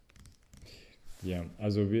Ja,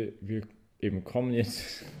 also wir eben kommen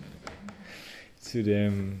jetzt zu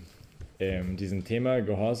diesem Thema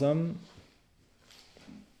Gehorsam.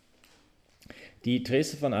 Die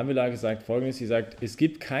Therese von Avila sagt Folgendes, sie sagt, es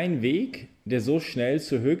gibt keinen Weg, der so schnell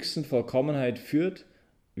zur höchsten Vollkommenheit führt,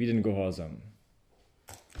 wie den Gehorsam.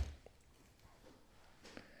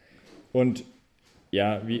 Und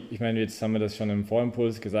ja, ich meine, jetzt haben wir das schon im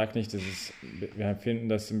Vorimpuls gesagt, nicht, wir finden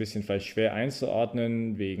das ein bisschen vielleicht schwer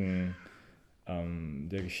einzuordnen, wegen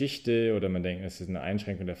der Geschichte, oder man denkt, es ist eine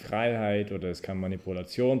Einschränkung der Freiheit, oder es kann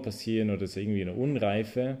Manipulation passieren, oder es ist irgendwie eine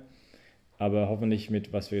Unreife. Aber hoffentlich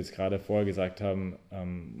mit, was wir jetzt gerade vorher gesagt haben,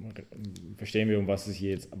 verstehen wir, um was es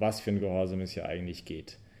hier jetzt, was für ein Gehorsam es hier eigentlich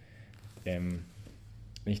geht.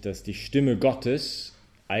 Nicht, dass die Stimme Gottes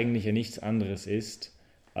eigentlich ja nichts anderes ist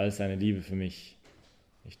als seine Liebe für mich.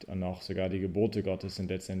 Nicht? Und auch sogar die Gebote Gottes sind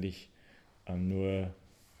letztendlich nur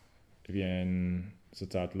wie ein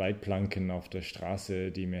sozusagen Leitplanken auf der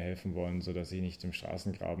Straße, die mir helfen wollen, sodass ich nicht im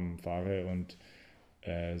Straßengraben fahre und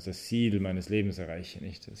das Ziel meines Lebens erreiche.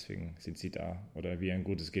 Nicht? Deswegen sind sie da. Oder wie ein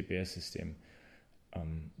gutes GPS-System,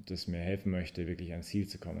 das mir helfen möchte, wirklich ans Ziel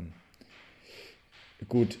zu kommen.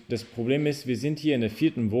 Gut, das Problem ist, wir sind hier in der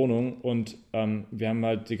 4. Wohnung und wir haben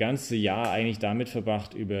halt das ganze Jahr eigentlich damit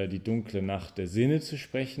verbracht, über die dunkle Nacht der Sinne zu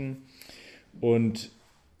sprechen. Und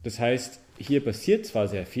das heißt, hier passiert zwar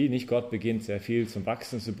sehr viel, nicht? Gott beginnt sehr viel zum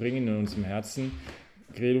Wachsen zu bringen in unserem Herzen.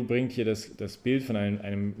 Grelo bringt hier das Bild von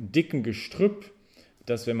einem dicken Gestrüpp,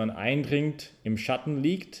 das, wenn man eindringt, im Schatten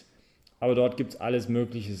liegt, aber dort gibt es alles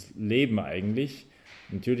mögliches Leben eigentlich.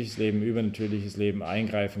 Natürliches Leben, übernatürliches Leben,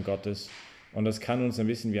 Eingreifen Gottes. Und das kann uns ein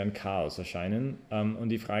bisschen wie ein Chaos erscheinen. Und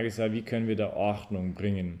die Frage ist ja, wie können wir da Ordnung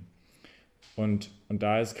bringen? Und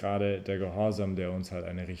da ist gerade der Gehorsam, der uns halt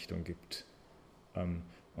eine Richtung gibt.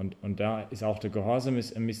 Und da ist auch der Gehorsam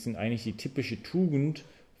ist ein bisschen eigentlich die typische Tugend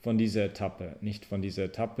von dieser Etappe. Nicht von dieser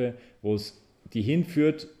Etappe, wo es die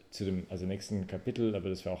hinführt zu dem nächsten Kapitel, aber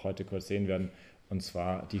das wir auch heute kurz sehen werden, und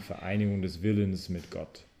zwar die Vereinigung des Willens mit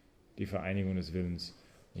Gott. Die Vereinigung des Willens.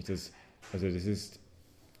 Das ist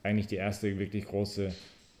eigentlich die erste wirklich große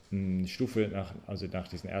Stufe nach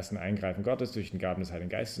diesem ersten Eingreifen Gottes durch den Gaben des Heiligen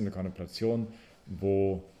Geistes in der Kontemplation,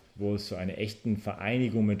 wo es zu einer echten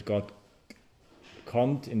Vereinigung mit Gott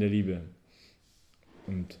kommt in der Liebe.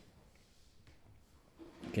 Und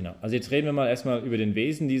genau, also jetzt reden wir mal erstmal über den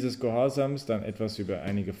Wesen dieses Gehorsams, dann etwas über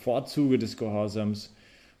einige Vorzüge des Gehorsams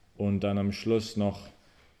und dann am Schluss noch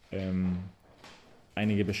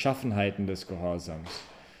einige Beschaffenheiten des Gehorsams.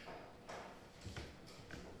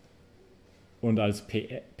 Und als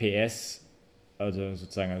PS, also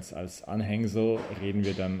sozusagen als Anhängsel, reden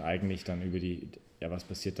wir dann eigentlich über was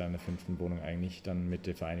passiert da in der 5. Wohnung eigentlich dann mit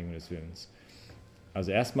der Vereinigung des Willens.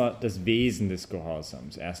 Also erstmal das Wesen des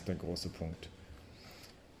Gehorsams, erster großer Punkt.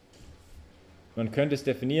 Man könnte es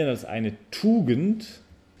definieren als eine Tugend,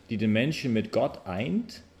 die den Menschen mit Gott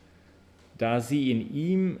eint, da sie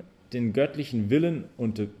ihn den göttlichen Willen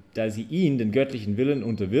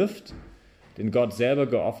unterwirft, den Gott selber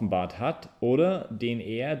geoffenbart hat oder den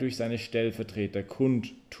er durch seine Stellvertreter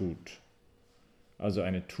kundtut. Also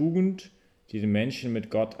eine Tugend, die den Menschen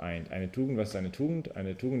mit Gott eint. Eine Tugend, was ist eine Tugend?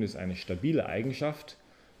 Eine Tugend ist eine stabile Eigenschaft,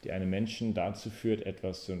 die einen Menschen dazu führt,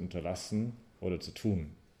 etwas zu unterlassen oder zu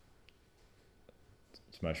tun.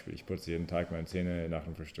 Zum Beispiel, ich putze jeden Tag meine Zähne nach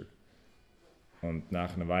dem Frühstück. Und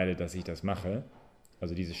nach einer Weile, dass ich das mache,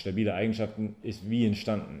 also diese stabile Eigenschaft ist wie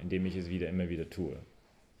entstanden, indem ich es immer wieder tue.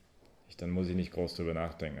 Dann muss ich nicht groß drüber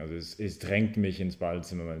nachdenken. Also es drängt mich ins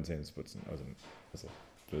Badezimmer, meine Zähne zu putzen. Also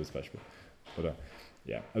blödes Beispiel. Oder,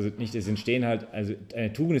 ja, also nicht, es entstehen halt, also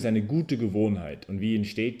eine Tugend ist eine gute Gewohnheit. Und wie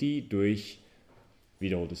entsteht die? Durch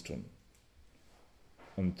wiederholtes Tun.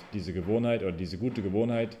 Und diese Gewohnheit oder diese gute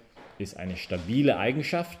Gewohnheit ist eine stabile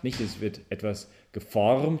Eigenschaft. Nicht, es wird etwas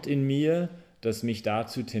geformt in mir, das mich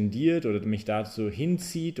dazu tendiert oder mich dazu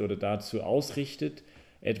hinzieht oder dazu ausrichtet,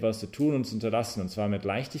 etwas zu tun und zu unterlassen. Und zwar mit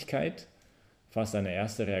Leichtigkeit, fast eine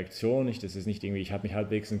erste Reaktion. Das ist nicht irgendwie, ich habe mich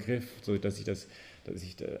halbwegs im Griff, so dass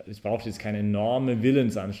es braucht jetzt keine enorme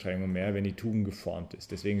Willensanstrengung mehr, wenn die Tugend geformt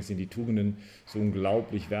ist. Deswegen sind die Tugenden so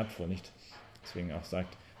unglaublich wertvoll, nicht? Deswegen auch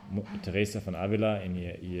sagt Therese von Avila in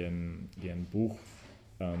ihrem Buch,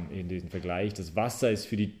 in diesem Vergleich, das Wasser ist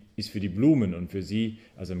für die Blumen und für sie,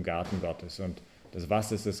 also im Garten Gottes. Und das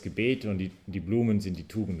Wasser ist das Gebet und die Blumen sind die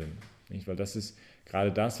Tugenden. Nicht? Weil das ist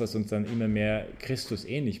gerade das, was uns dann immer mehr Christus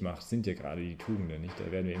ähnlich macht, sind ja gerade die Tugenden. Nicht?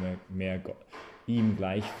 Da werden wir immer mehr ihm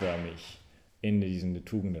gleichförmig in diesen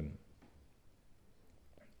Tugenden.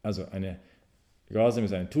 Also Gehorsam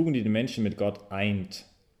ist eine Tugend, die den Menschen mit Gott eint.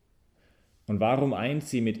 Und warum eint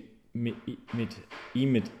sie mit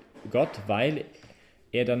ihm, mit Gott? Weil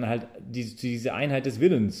er dann halt zu dieser Einheit des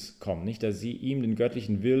Willens kommt, nicht, dass sie ihm den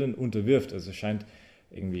göttlichen Willen unterwirft. Also es scheint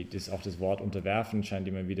irgendwie, auch das Wort unterwerfen scheint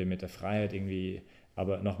immer wieder mit der Freiheit irgendwie,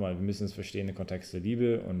 aber nochmal, wir müssen es verstehen im Kontext der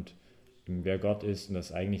Liebe und wer Gott ist und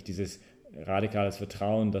dass eigentlich dieses radikales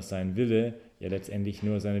Vertrauen, dass sein Wille ja letztendlich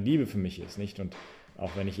nur seine Liebe für mich ist, nicht? Und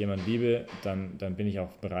auch wenn ich jemanden liebe, dann bin ich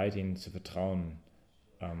auch bereit, ihm zu vertrauen,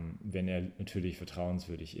 wenn er natürlich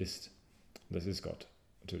vertrauenswürdig ist. Und das ist Gott,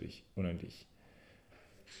 natürlich, unendlich.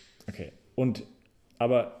 Okay,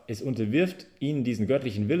 aber es unterwirft ihn diesen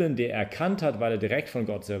göttlichen Willen, der er erkannt hat, weil er direkt von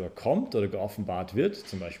Gott selber kommt oder geoffenbart wird,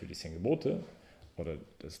 zum Beispiel die 10 Gebote oder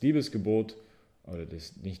das Liebesgebot oder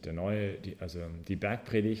die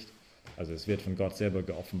Bergpredigt, also es wird von Gott selber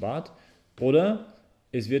geoffenbart, oder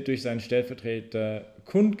es wird durch seinen Stellvertreter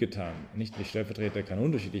kundgetan. Nicht, die Stellvertreter kann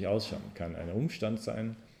unterschiedlich ausschauen, kann ein Umstand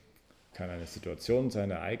sein, kann eine Situation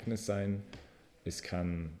sein, ein Ereignis sein, es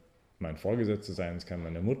kann mein Vorgesetzter sein, es kann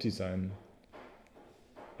meine Mutti sein.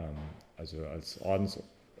 Also als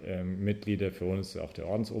Ordensmitglieder, für uns ist auch der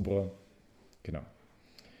Ordensoberer. Genau.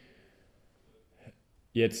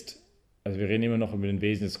 Jetzt, also wir reden immer noch über den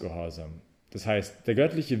Wesen des Gehorsams. Das heißt, der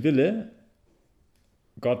göttliche Wille,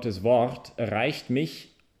 Gottes Wort, erreicht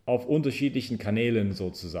mich auf unterschiedlichen Kanälen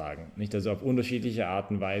sozusagen. Nicht? Also auf unterschiedliche Art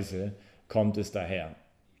und Weise kommt es daher.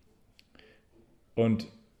 Und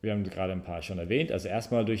wir haben gerade ein paar schon erwähnt, also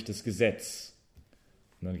erstmal durch das Gesetz.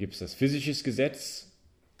 Und dann gibt es das physische Gesetz,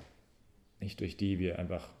 nicht durch die wir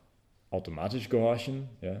einfach automatisch gehorchen,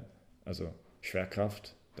 ja? Also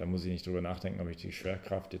Schwerkraft, da muss ich nicht drüber nachdenken, ob ich die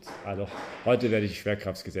Schwerkraft jetzt, doch, heute werde ich das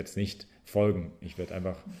Schwerkraftsgesetz nicht folgen, ich werde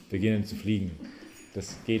einfach beginnen zu fliegen.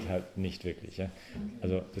 Das geht halt nicht wirklich. Ja?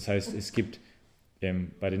 Also das heißt, es gibt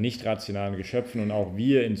bei den nicht rationalen Geschöpfen und auch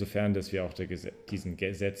wir, insofern, dass wir auch diesem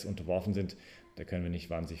Gesetz unterworfen sind, da können wir nicht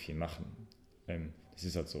wahnsinnig viel machen. Das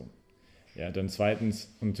ist halt so. Ja, dann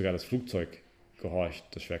zweitens, und sogar das Flugzeug gehorcht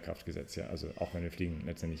das Schwerkraftgesetz. Ja? Also auch wenn wir fliegen,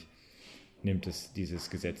 letztendlich nimmt es dieses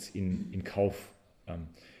Gesetz in Kauf.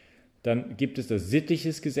 Dann gibt es das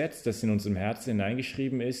sittliches Gesetz, das in unserem Herzen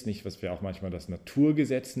hineingeschrieben ist, nicht was wir auch manchmal das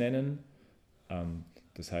Naturgesetz nennen.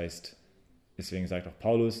 Das heißt, deswegen sagt auch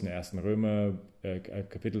Paulus in der ersten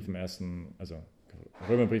Kapitel vom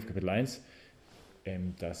Römerbrief, Kapitel 1,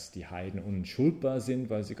 dass die Heiden unschuldbar sind,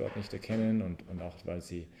 weil sie Gott nicht erkennen und auch weil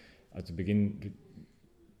sie also beginnen,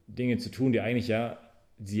 Dinge zu tun, die eigentlich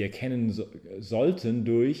sie erkennen sollten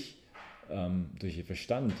durch ihr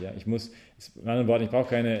Verstand. Ja? In anderen Worten, ich brauche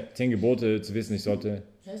keine 10 Gebote zu wissen, ich sollte...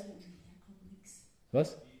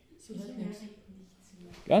 Was?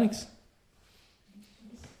 Gar nichts.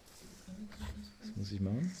 Was muss ich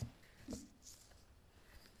machen?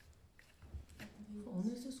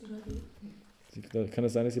 Kann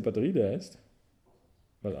das sein, dass die Batterie da ist?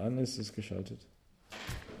 Weil an ist es geschaltet.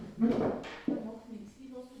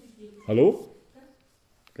 Hallo?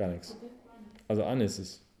 Gar nichts. Also an ist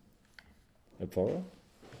es. Herr Pfarrer?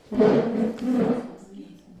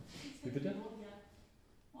 Wie bitte?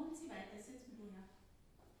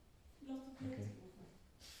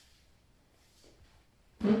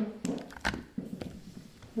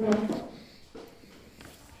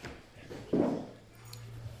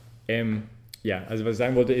 Ja, also was ich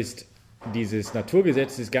sagen wollte ist, dieses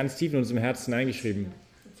Naturgesetz ist ganz tief in unserem Herzen eingeschrieben.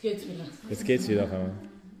 Jetzt geht's wieder auf einmal.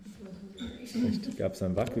 Vielleicht gab es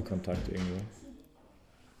einen Wackelkontakt irgendwo.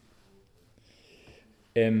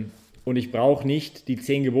 Und ich brauche nicht die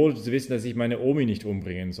 10 Gebote zu wissen, dass ich meine Omi nicht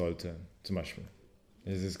umbringen sollte, zum Beispiel.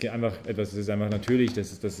 Es ist einfach natürlich,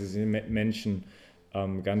 das ist in Menschen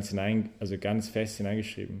ganz fest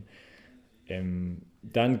hineingeschrieben.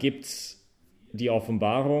 Dann gibt es die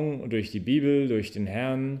Offenbarung durch die Bibel, durch den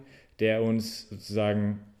Herrn, der uns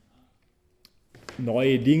sozusagen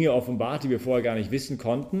neue Dinge offenbart, die wir vorher gar nicht wissen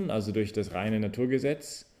konnten, also durch das reine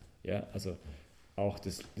Naturgesetz. Ja, also auch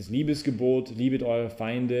das Liebesgebot, liebet eure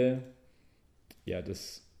Feinde. Ja,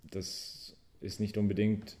 das ist nicht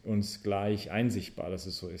unbedingt uns gleich einsichtbar, dass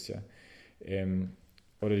es so ist. Ja.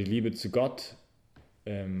 Oder die Liebe zu Gott.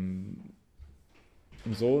 Und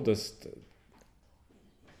so, das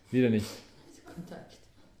wieder nicht. Kontakt.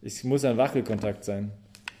 Es muss ein Wackelkontakt sein.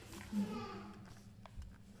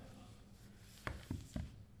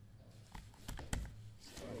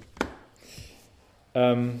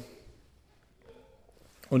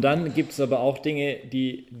 Und dann gibt es aber auch Dinge,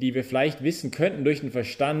 die wir vielleicht wissen könnten durch den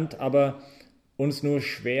Verstand, aber uns nur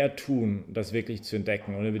schwer tun, das wirklich zu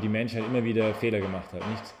entdecken und über die Menschheit immer wieder Fehler gemacht hat.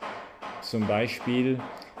 Nicht? Zum Beispiel,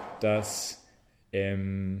 dass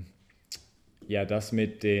das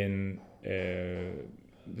mit den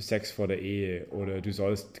Sex vor der Ehe oder du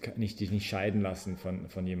sollst dich nicht scheiden lassen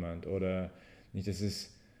von jemand oder nicht, das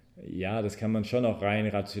ist Ja, das kann man schon auch rein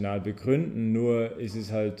rational begründen, nur ist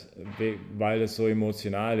es halt, weil es so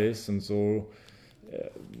emotional ist und so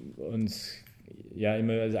uns ja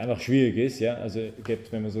immer also einfach schwierig ist, ja. Also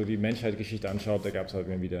wenn man so die Menschheitsgeschichte anschaut, da gab es halt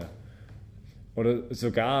immer wieder oder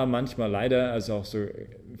sogar manchmal leider also auch so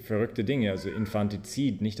verrückte Dinge, also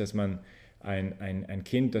Infantizid, nicht, dass man ein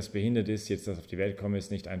Kind, das behindert ist, jetzt das auf die Welt kommt,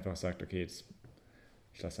 ist nicht einfach sagt, okay, jetzt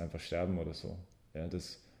ich lasse einfach sterben oder so. Ja,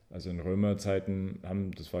 also in Römerzeiten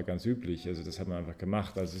das war ganz üblich, also das hat man einfach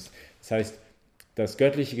gemacht. Das heißt, das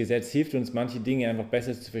göttliche Gesetz hilft uns, manche Dinge einfach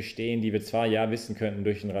besser zu verstehen, die wir zwar ja wissen könnten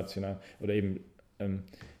durch den Rational, oder eben,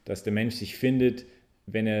 dass der Mensch sich findet,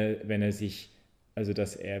 wenn er sich, also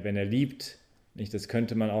wenn er liebt, nicht, das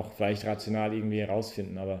könnte man auch vielleicht rational irgendwie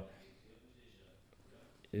herausfinden, aber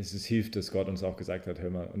es hilft, dass Gott uns auch gesagt hat, hör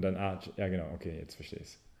mal, und dann, ja genau, okay, jetzt verstehe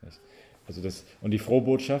ich es. Also und die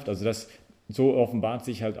Frohbotschaft, so offenbart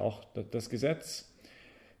sich halt auch das Gesetz.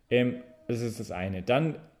 Das ist das eine.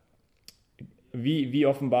 Dann, wie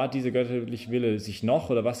offenbart dieser göttliche Wille sich noch,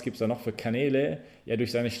 oder was gibt es da noch für Kanäle? Ja,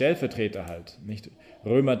 durch seine Stellvertreter halt. Nicht?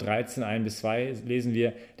 Römer 13, 1-2 lesen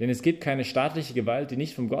wir, denn es gibt keine staatliche Gewalt, die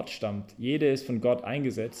nicht von Gott stammt. Jede ist von Gott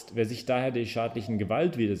eingesetzt. Wer sich daher der staatlichen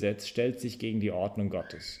Gewalt widersetzt, stellt sich gegen die Ordnung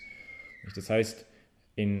Gottes. Das heißt,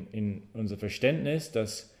 in unser Verständnis,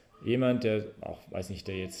 dass jemand, der auch, weiß nicht,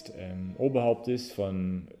 der jetzt Oberhaupt ist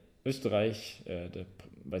von Österreich,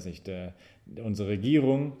 unsere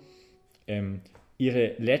Regierung,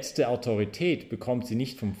 ihre letzte Autorität bekommt sie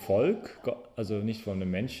nicht vom Volk, also nicht von den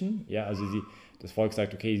Menschen. Ja, also das Volk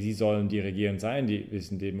sagt, okay, sie sollen die Regierung sein, wir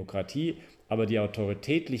sind Demokratie, aber die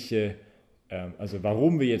autoritätliche, also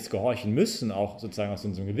warum wir jetzt gehorchen müssen, auch sozusagen aus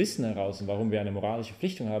unserem Gewissen heraus und warum wir eine moralische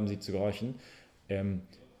Verpflichtung haben, sie zu gehorchen,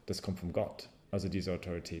 das kommt von Gott, also diese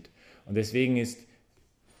Autorität. Und deswegen ist,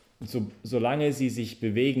 solange sie sich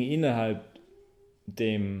bewegen innerhalb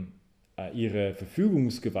ihrer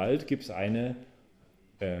Verfügungsgewalt, gibt es eine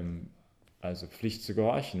also Pflicht zu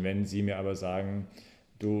gehorchen. Wenn sie mir aber sagen,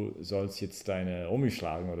 du sollst jetzt deine Omi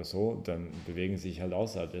schlagen oder so, dann bewegen sie sich halt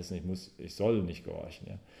außerhalb dessen, ich soll nicht gehorchen.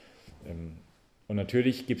 Ja? Und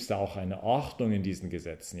natürlich gibt es da auch eine Ordnung in diesen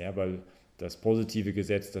Gesetzen, ja? Weil das positive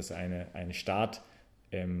Gesetz, das ein Staat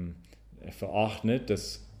verordnet,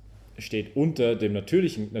 das steht unter dem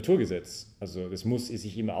natürlichen Naturgesetz. Also das muss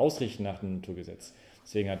sich immer ausrichten nach dem Naturgesetz.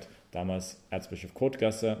 Deswegen hat damals Erzbischof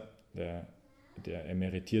Kotgasser, der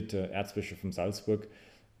emeritierte Erzbischof von Salzburg,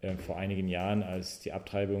 vor einigen Jahren, als die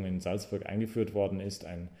Abtreibung in Salzburg eingeführt worden ist,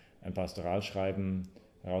 ein Pastoralschreiben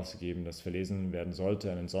herausgegeben, das verlesen werden sollte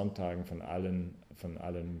an den Sonntagen von allen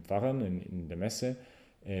Pfarrern in der Messe,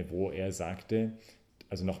 wo er sagte,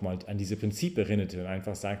 also nochmal an diese Prinzipien erinnerte und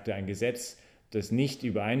einfach sagte, ein Gesetz, das nicht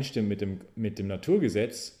übereinstimmt mit dem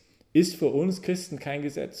Naturgesetz, ist für uns Christen kein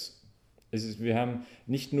Gesetz. Es ist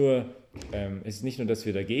nicht nur, dass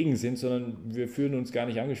wir dagegen sind, sondern wir fühlen uns gar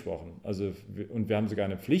nicht angesprochen. Und wir haben sogar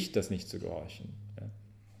eine Pflicht, das nicht zu gehorchen. Ja.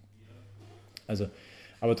 Also,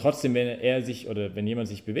 aber trotzdem, wenn jemand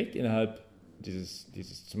sich bewegt innerhalb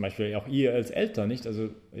dieses zum Beispiel auch ihr als Eltern, nicht, also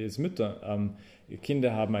als Mütter,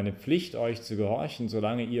 Kinder haben eine Pflicht, euch zu gehorchen,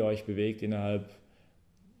 solange ihr euch bewegt innerhalb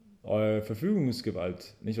eurer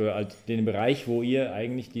Verfügungsgewalt, nicht, oder halt den Bereich, wo ihr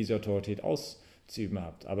eigentlich diese Autorität auszuüben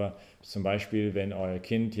habt. Aber zum Beispiel, wenn euer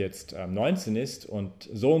Kind jetzt 19 ist und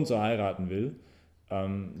so und so heiraten will,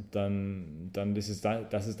 dann ist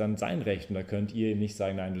das dann sein Recht und da könnt ihr ihm nicht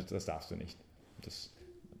sagen, nein, das darfst du nicht.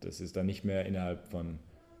 Das ist dann nicht mehr innerhalb von,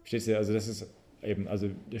 verstehst du, also das ist eben, also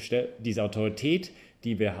diese Autorität,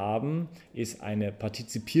 die wir haben, ist eine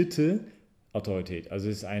partizipierte Autorität, also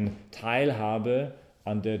es ist eine Teilhabe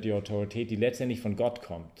an die Autorität, die letztendlich von Gott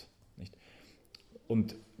kommt. Nicht?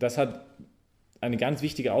 Und das hat eine ganz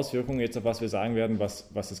wichtige Auswirkung jetzt auf was wir sagen werden, was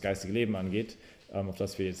das geistige Leben angeht, auf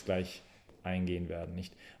das wir jetzt gleich eingehen werden.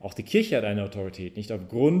 Nicht? Auch die Kirche hat eine Autorität, nicht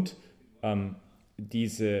aufgrund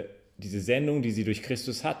diese Sendung, die sie durch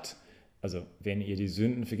Christus hat. Also wenn ihr die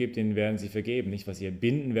Sünden vergebt, denen werden sie vergeben. Nicht, was ihr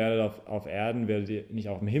binden werdet auf Erden, werdet ihr nicht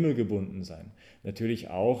auch im Himmel gebunden sein. Natürlich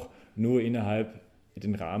auch nur innerhalb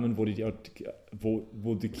den Rahmen, wo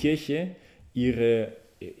die Kirche ihre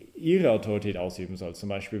Autorität ausüben soll. Zum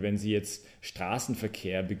Beispiel, wenn sie jetzt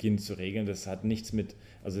Straßenverkehr beginnt zu regeln, das hat nichts mit,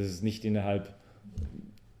 also es ist nicht innerhalb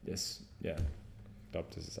des, ja, ich glaube,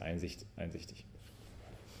 das ist einsichtig.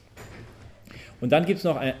 Und dann gibt es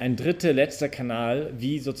noch ein letzter Kanal,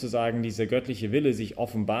 wie sozusagen dieser göttliche Wille sich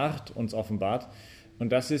uns offenbart.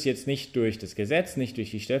 Und das ist jetzt nicht durch das Gesetz, nicht durch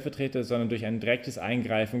die Stellvertreter, sondern durch ein direktes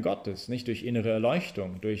Eingreifen Gottes, nicht durch innere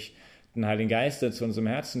Erleuchtung, durch den Heiligen Geist, der zu unserem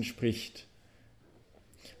Herzen spricht.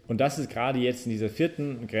 Und das ist gerade jetzt in dieser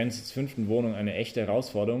 4. Grenze des 5. Wohnung eine echte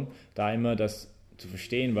Herausforderung, da immer das zu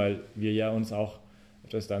verstehen, weil wir ja uns auch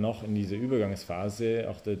etwas da noch in dieser Übergangsphase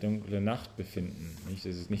auch der dunklen Nacht befinden. Nicht?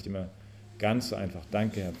 Das ist nicht immer ganz so einfach.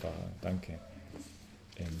 Danke, Herr Pfarrer, danke.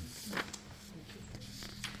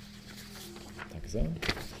 Danke sehr.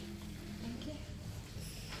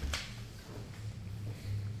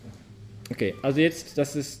 Okay, also jetzt,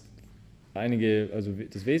 das ist also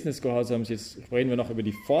das Wesen des Gehorsams. Jetzt reden wir noch über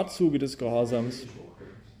die Vorzüge des Gehorsams.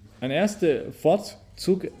 Ein erster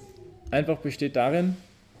Vorzug einfach besteht darin,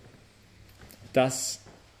 dass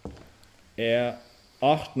er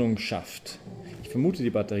Ordnung schafft. Ich vermute, die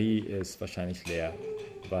Batterie ist wahrscheinlich leer,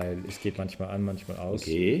 weil es geht manchmal an, manchmal aus.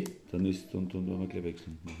 Okay, dann wollen wir gleich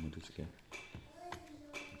wechseln. Machen wir das gleich.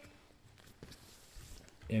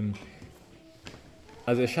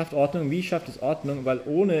 Also es schafft Ordnung. Wie schafft es Ordnung? Weil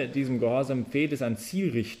ohne diesem Gehorsam fehlt es an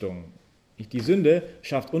Zielrichtung. Die Sünde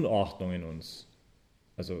schafft Unordnung in uns.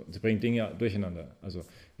 Also sie bringt Dinge durcheinander. Also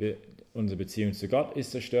unsere Beziehung zu Gott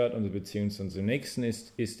ist zerstört, unsere Beziehung zu unserem Nächsten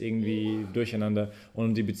ist irgendwie durcheinander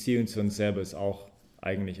und die Beziehung zu uns selber ist auch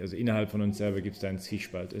eigentlich, also innerhalb von uns selber gibt es da einen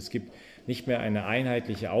Zwiespalt. Es gibt nicht mehr eine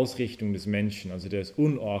einheitliche Ausrichtung des Menschen, also der ist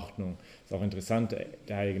Unordnung. Das ist auch interessant,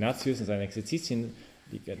 der heilige Ignatius in seinen Exerzitien,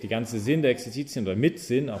 die ganze Sinn der Exerzitien oder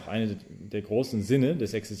Mitsinn, auch eine der großen Sinne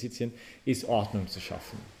des Exerzitien, ist Ordnung zu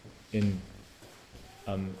schaffen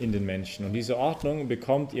in den Menschen. Und diese Ordnung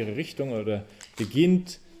bekommt ihre Richtung oder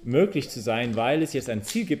beginnt möglich zu sein, weil es jetzt ein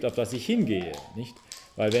Ziel gibt, auf das ich hingehe. Nicht?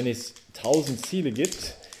 Weil wenn es 1000 Ziele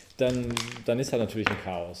gibt, dann ist halt natürlich ein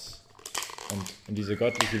Chaos. Und dieser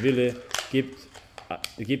göttliche Wille gibt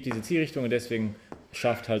diese Zielrichtung und deswegen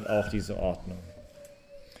schafft halt auch diese Ordnung.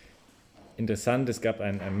 Interessant, es gab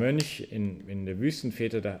einen Mönch in der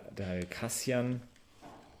Wüstenväter, der Kassian,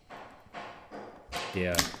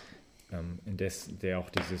 der auch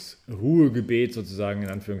dieses Ruhegebet sozusagen in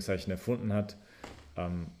Anführungszeichen erfunden hat,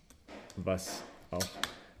 was auch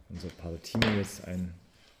unser Pater Thema jetzt ein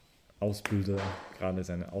Ausbilder gerade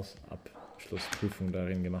seine Abschlussprüfung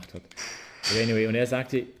darin gemacht hat. Anyway, und er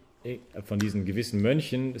sagte, von diesen gewissen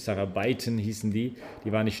Mönchen, Sarabiten hießen die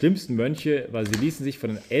waren die schlimmsten Mönche, weil sie ließen sich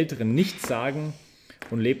von den Älteren nichts sagen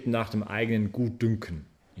und lebten nach dem eigenen Gutdünken.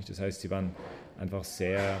 Das heißt, sie waren einfach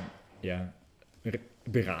sehr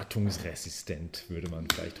beratungsresistent, würde man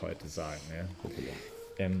vielleicht heute sagen.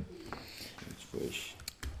 Ja.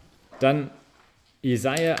 Dann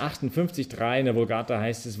Jesaja 58,3 in der Vulgata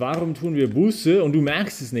heißt es, warum tun wir Buße und du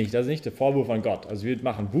merkst es nicht? Das ist nicht der Vorwurf an Gott. Also wir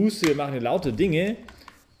machen Buße, wir machen laute Dinge,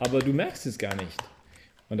 aber du merkst es gar nicht.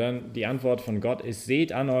 Und dann die Antwort von Gott ist,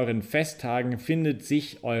 seht an euren Festtagen, findet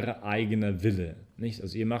sich euer eigener Wille. Nicht?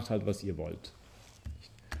 Also ihr macht halt, was ihr wollt.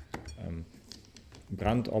 Ein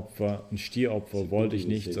Brandopfer, ein Stieropfer wollte ich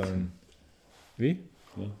nicht, sondern... Wie?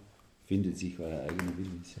 Ja. Findet sich euer eigener Wille.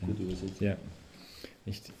 Ist gut übersetzt. Ja.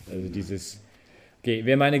 Nicht, also dieses... Okay,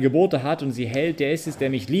 wer meine Gebote hat und sie hält, der ist es,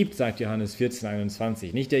 der mich liebt, sagt Johannes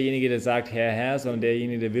 14,21. Nicht derjenige, der sagt, Herr, Herr, sondern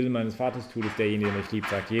derjenige, der Will meines Vaters tut, ist derjenige, der mich liebt,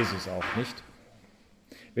 sagt Jesus auch nicht.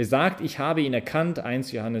 Wer sagt, ich habe ihn erkannt,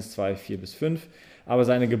 1 Johannes 2, 4-5, aber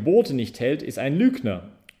seine Gebote nicht hält, ist ein Lügner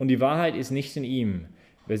und die Wahrheit ist nicht in ihm.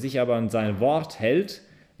 Wer sich aber an sein Wort hält,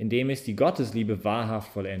 in dem ist die Gottesliebe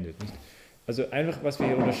wahrhaft vollendet. Nicht? Also einfach, was wir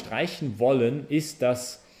hier unterstreichen wollen, ist,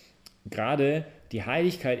 dass gerade die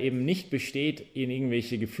Heiligkeit eben nicht besteht in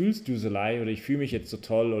irgendwelche Gefühlsduselei oder ich fühle mich jetzt so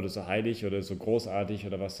toll oder so heilig oder so großartig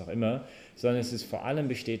oder was auch immer, sondern es ist vor allem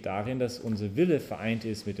besteht darin, dass unser Wille vereint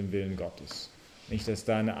ist mit dem Willen Gottes. Nicht, dass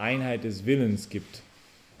da eine Einheit des Willens gibt,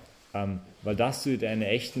 weil das zu einer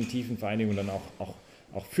echten, tiefen Vereinigung dann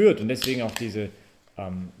auch führt und deswegen auch diese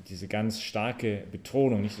ganz starke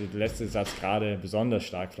Betonung, nicht der letzte Satz gerade besonders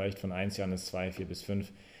stark, vielleicht von 1 Johannes 2, 4-5,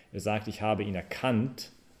 er sagt, ich habe ihn erkannt,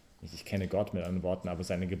 ich kenne Gott mit anderen Worten, aber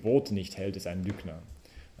seine Gebote nicht hält, ist ein Lügner.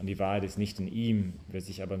 Und die Wahrheit ist nicht in ihm, wer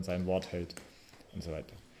sich aber an sein Wort hält und so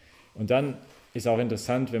weiter. Und dann ist auch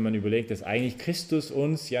interessant, wenn man überlegt, dass eigentlich Christus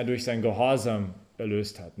uns ja durch sein Gehorsam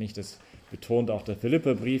erlöst hat. Nicht? Das betont auch der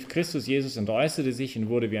Philipperbrief. Christus Jesus entäußerte sich und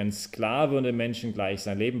wurde wie ein Sklave und dem Menschen gleich.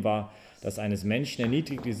 Sein Leben war das eines Menschen,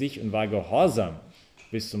 erniedrigte sich und war gehorsam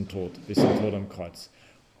bis zum Tod am Kreuz.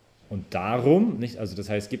 Und darum, nicht, also das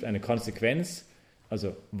heißt, es gibt eine Konsequenz,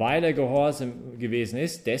 also weil er gehorsam gewesen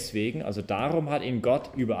ist, deswegen, also darum hat ihn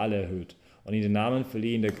Gott über alle erhöht und ihm den Namen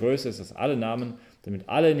verliehen, der größer ist als alle Namen, damit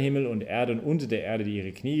alle in Himmel und Erde und unter der Erde, die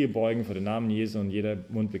ihre Knie beugen vor den Namen Jesu und jeder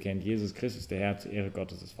Mund bekennt, Jesus Christus, der Herr, zur Ehre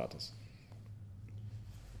Gottes des Vaters.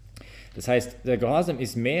 Das heißt, der Gehorsam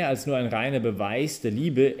ist mehr als nur ein reiner Beweis der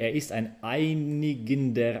Liebe, er ist ein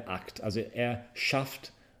einigender Akt, also er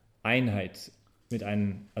schafft Einheit mit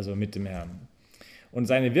dem Herrn. Und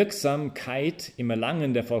seine Wirksamkeit im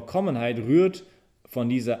Erlangen der Vollkommenheit rührt von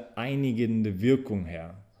dieser einigenden Wirkung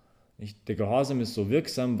her. Der Gehorsam ist so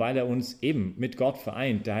wirksam, weil er uns eben mit Gott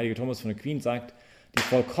vereint. Der heilige Thomas von Aquin sagt, die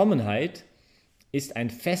Vollkommenheit ist ein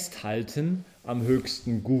Festhalten am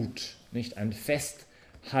höchsten Gut. Nicht ein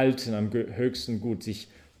Festhalten am höchsten Gut, sich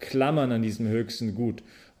klammern an diesem höchsten Gut.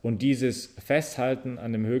 Und dieses Festhalten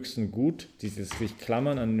an dem höchsten Gut, dieses sich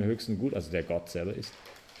klammern an dem höchsten Gut, also der Gott selber ist,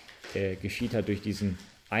 geschieht halt durch diese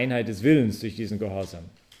Einheit des Willens, durch diesen Gehorsam.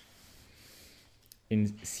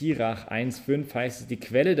 In Sirach 1,5 heißt es, die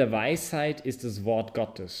Quelle der Weisheit ist das Wort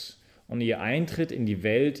Gottes und ihr Eintritt in die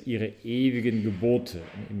Welt ihre ewigen Gebote.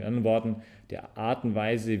 In anderen Worten, der Art und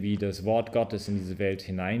Weise, wie das Wort Gottes in diese Welt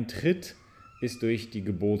hineintritt, ist durch die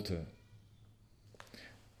Gebote.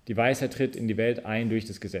 Die Weisheit tritt in die Welt ein durch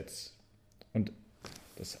das Gesetz. Und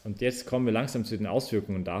jetzt kommen wir langsam zu den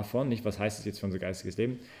Auswirkungen davon. Nicht, was heißt es jetzt für unser geistiges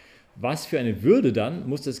Leben? Was für eine Würde dann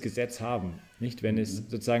muss das Gesetz haben? Nicht, wenn es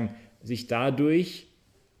sozusagen sich dadurch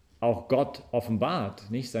auch Gott offenbart,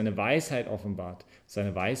 nicht seine Weisheit offenbart.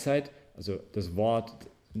 Seine Weisheit, also das Wort,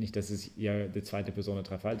 nicht, das ist ja die zweite Person der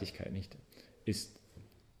Dreifaltigkeit, nicht, ist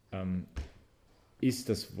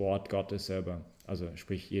das Wort Gottes selber, also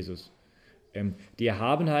sprich Jesus. Die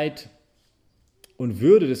Erhabenheit und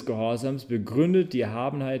Würde des Gehorsams begründet die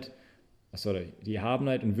Erhabenheit, die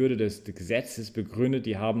Erhabenheit und Würde des Gesetzes begründet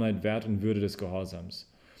die Erhabenheit, Wert und Würde des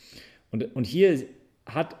Gehorsams. Und hier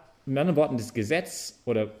hat, in anderen Worten, das Gesetz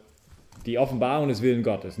oder die Offenbarung des Willens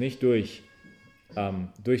Gottes, nicht durch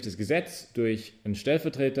das Gesetz, durch einen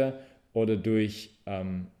Stellvertreter oder durch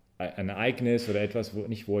ein Ereignis oder etwas,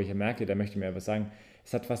 wo ich merke, da möchte ich mir etwas sagen,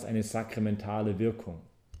 es hat fast eine sakramentale Wirkung.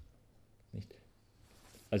 Nicht?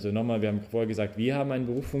 Also nochmal, wir haben vorher gesagt, wir haben eine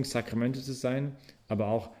Berufung, Sakramente zu sein, aber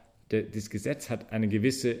auch das Gesetz hat eine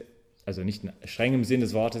gewisse, also nicht in strengem Sinn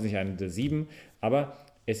des Wortes, nicht eine der 7, aber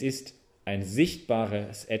es ist ein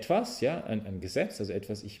sichtbares Etwas, ja, ein Gesetz, also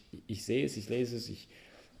etwas, ich sehe es, ich lese es,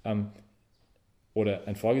 oder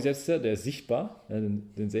ein Vorgesetzter, der ist sichtbar, ja,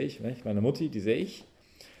 den sehe ich, meine Mutti, die sehe ich,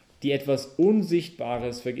 die etwas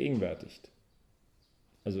Unsichtbares vergegenwärtigt.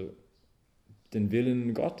 Also den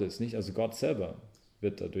Willen Gottes, nicht? Also Gott selber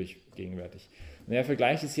wird dadurch gegenwärtig. Und er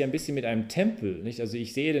vergleicht es hier ein bisschen mit einem Tempel, nicht? Also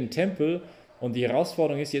ich sehe den Tempel und die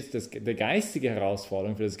Herausforderung ist jetzt, die geistige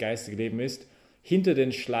Herausforderung für das geistige Leben ist, hinter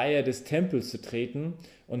den Schleier des Tempels zu treten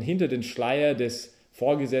und hinter den Schleier des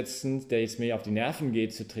Vorgesetzten, der jetzt mir auf die Nerven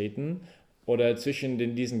geht, zu treten oder zwischen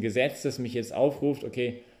diesem Gesetz, das mich jetzt aufruft,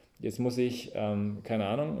 okay, jetzt muss ich, keine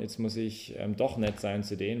Ahnung, jetzt muss ich doch nett sein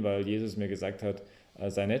zu denen, weil Jesus mir gesagt hat,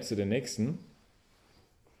 sei nett zu den Nächsten.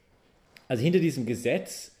 Also hinter diesem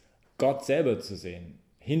Gesetz Gott selber zu sehen,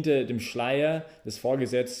 hinter dem Schleier des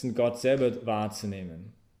Vorgesetzten Gott selber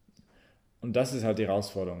wahrzunehmen. Und das ist halt die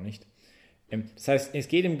Herausforderung, nicht? Das heißt, es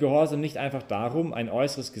geht im Gehorsam nicht einfach darum, ein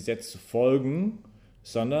äußeres Gesetz zu folgen,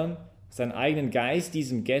 sondern seinen eigenen Geist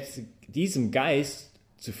diesem Geist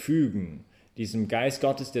zu fügen, diesem Geist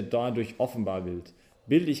Gottes, der dadurch offenbar wird.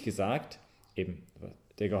 Bildlich gesagt, eben,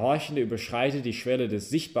 der Gehorchende überschreitet die Schwelle des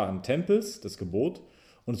sichtbaren Tempels, das Gebot,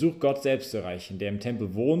 und sucht Gott selbst zu erreichen, der im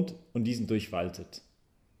Tempel wohnt und diesen durchwaltet.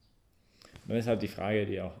 Dann ist halt die Frage,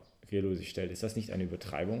 die auch Gelo sich stellt, ist das nicht eine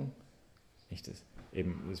Übertreibung? Nicht das.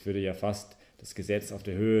 Eben, das würde ja fast das Gesetz auf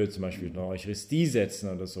der Höhe zum Beispiel einer Eucharistie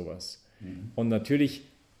setzen oder sowas. Und natürlich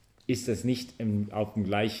ist das nicht auf dem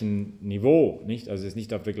gleichen Niveau, nicht? Also es ist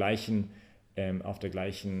nicht auf der gleichen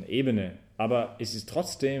Ebene, aber es ist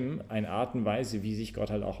trotzdem eine Art und Weise, wie sich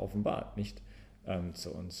Gott halt auch offenbart, nicht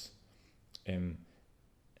zu uns.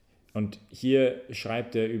 Und hier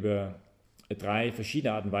schreibt er über 3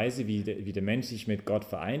 verschiedene Arten und Weise, wie der Mensch sich mit Gott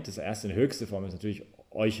vereint. Das erste, eine höchste Form ist natürlich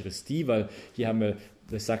Eucharistie, weil hier haben wir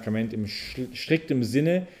das Sakrament im strikten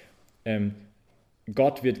Sinne.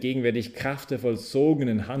 Gott wird gegenwärtig Kraft der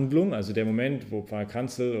vollzogenen Handlung, also der Moment, wo Pfarrer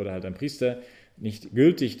Kanzel oder halt ein Priester nicht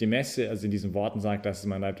gültig die Messe, also in diesen Worten sagt, dass es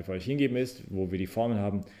mein Leib, der für euch hingeben ist, wo wir die Formen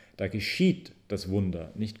haben, da geschieht das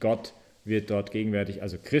Wunder. Nicht Gott wird dort gegenwärtig,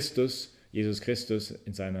 also Christus, Jesus Christus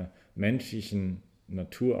in seiner menschlichen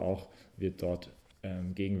Natur auch, wird dort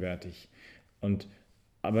gegenwärtig.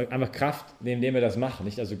 Aber einfach Kraft, indem wir das machen.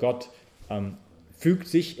 Nicht? Also Gott fügt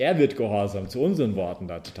sich, er wird gehorsam, zu unseren Worten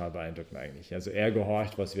da total beeindruckend eigentlich. Also er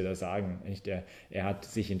gehorcht, was wir da sagen. Nicht? Er hat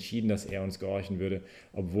sich entschieden, dass er uns gehorchen würde,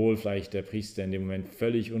 obwohl vielleicht der Priester in dem Moment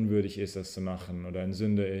völlig unwürdig ist, das zu machen oder ein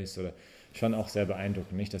Sünder ist. Oder schon auch sehr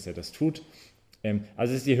beeindruckend, nicht, dass er das tut.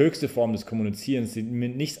 Also es ist die höchste Form des Kommunizierens, die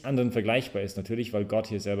mit nichts anderem vergleichbar ist, natürlich, weil Gott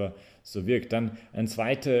hier selber so wirkt. Dann eine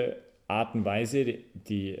zweite Art und Weise,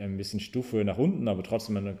 die ein bisschen Stufe nach unten, aber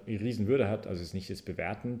trotzdem eine riesen Würde hat, also es ist nicht das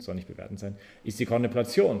Bewerten, soll nicht bewertend sein, ist die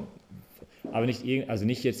Kontemplation. aber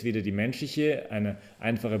nicht jetzt wieder die menschliche, eine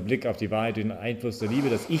einfache Blick auf die Wahrheit durch den Einfluss der Liebe,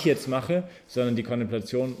 das ich jetzt mache, sondern die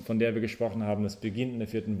Kontemplation, von der wir gesprochen haben, das beginnt in der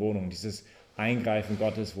 4. Wohnung, dieses Eingreifen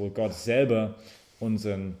Gottes, wo Gott selber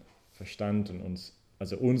unseren Verstand und uns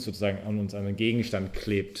sozusagen an einen Gegenstand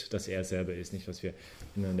klebt, dass er selber ist, nicht was wir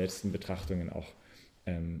in den letzten Betrachtungen auch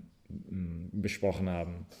besprochen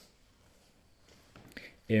haben.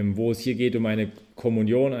 Wo es hier geht um eine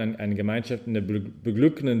Kommunion, eine Gemeinschaft in der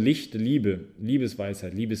beglückenden Licht, Liebe,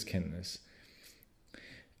 Liebesweisheit, Liebeskenntnis.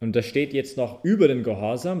 Und das steht jetzt noch über den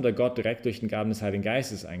Gehorsam, da Gott direkt durch den Gaben des Heiligen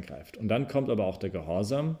Geistes eingreift. Und dann kommt aber auch der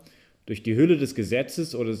Gehorsam durch die Hülle des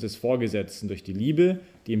Gesetzes oder des Vorgesetzten, durch die Liebe,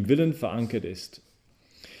 die im Willen verankert ist.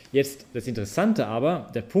 Jetzt das Interessante aber,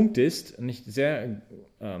 der Punkt ist nicht sehr,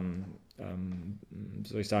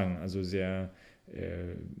 soll ich sagen, also sehr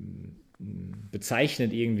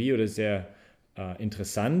bezeichnet irgendwie oder sehr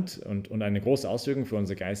interessant und eine große Auswirkung für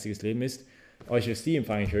unser geistiges Leben ist, Eucharistie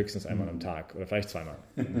empfange ich höchstens einmal am Tag oder vielleicht zweimal.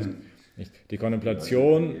 Nicht? Die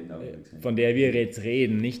Kontemplation, von der wir jetzt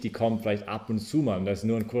reden, nicht, die kommt vielleicht ab und zu mal und das ist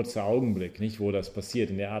nur ein kurzer Augenblick, nicht, wo das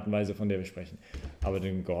passiert, in der Art und Weise, von der wir sprechen. Aber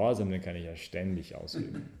den Gehorsam, den kann ich ja ständig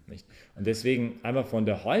ausüben. Nicht? Und deswegen einfach von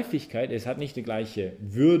der Häufigkeit, es hat nicht die gleiche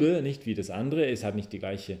Würde, nicht wie das andere, es hat nicht die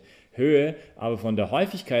gleiche Höhe, aber von der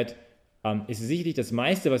Häufigkeit ist es sicherlich das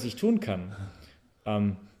meiste, was ich tun kann.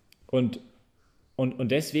 Und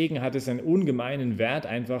deswegen hat es einen ungemeinen Wert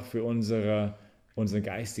einfach für unseren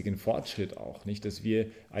geistigen Fortschritt auch. Nicht, dass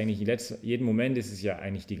wir eigentlich jeden Moment ist es ja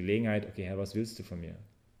eigentlich die Gelegenheit, okay, Herr, was willst du von mir?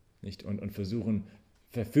 Nicht? Und versuchen,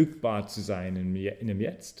 verfügbar zu sein in dem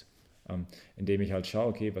Jetzt. Indem ich halt schaue,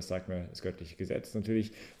 okay, was sagt mir das göttliche Gesetz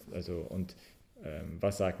natürlich,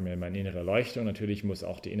 was sagt mir meine innere Erleuchtung? Natürlich muss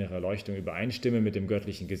auch die innere Erleuchtung übereinstimmen mit dem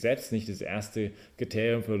göttlichen Gesetz, nicht das erste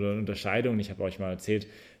Kriterium für eine Unterscheidung. Ich habe euch mal erzählt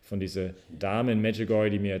von dieser Dame in Medjugorje,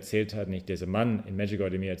 die mir erzählt hat, nicht dieser Mann in Medjugorje,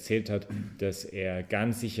 der mir erzählt hat, dass er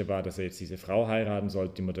ganz sicher war, dass er jetzt diese Frau heiraten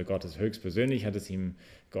sollte. Die Mutter Gottes höchstpersönlich hat es ihm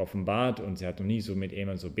geoffenbart und sie hat noch nie so mit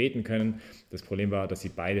jemandem so beten können. Das Problem war, dass sie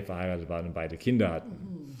beide verheiratet waren und beide Kinder hatten.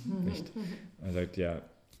 Nicht? Er sagt, ja,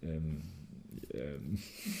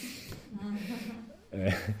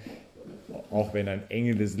 auch wenn ein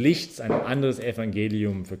Engel des Lichts ein anderes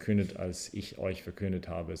Evangelium verkündet, als ich euch verkündet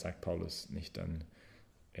habe, sagt Paulus nicht dann.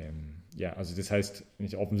 Also das heißt,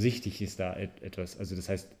 nicht offensichtlich ist da etwas, also das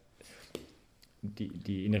heißt,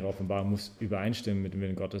 die innere Offenbarung muss übereinstimmen mit dem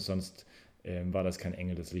Willen Gottes, sonst war das kein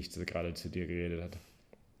Engel des Lichts, der gerade zu dir geredet hat.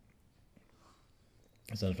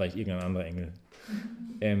 Sondern vielleicht irgendein anderer Engel.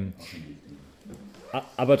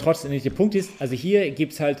 Aber trotzdem, der Punkt ist, also hier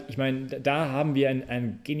gibt es halt, ich meine, da haben wir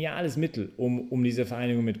ein geniales Mittel, um diese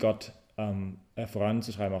Vereinigung mit Gott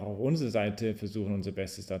voranzutreiben. Auch auf unserer Seite versuchen, unser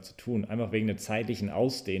Bestes da zu tun. Einfach wegen der zeitlichen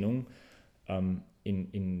Ausdehnung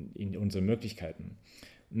in unseren Möglichkeiten.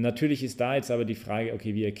 Natürlich ist da jetzt aber die Frage,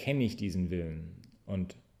 okay, wie erkenne ich diesen Willen?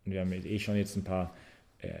 Und wir haben schon jetzt ein paar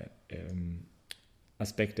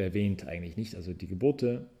Aspekte erwähnt, eigentlich nicht. Also die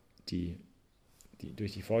Gebote,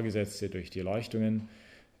 durch die Vorgesetzte, durch die Erleuchtungen,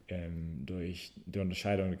 durch die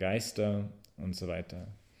Unterscheidung der Geister und so weiter.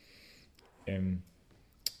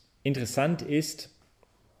 Interessant ist,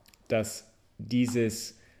 dass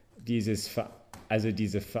diese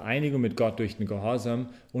Vereinigung mit Gott durch den Gehorsam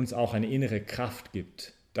uns auch eine innere Kraft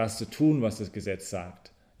gibt, das zu tun, was das Gesetz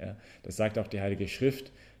sagt. Ja, das sagt auch die Heilige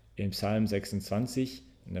Schrift im Psalm 26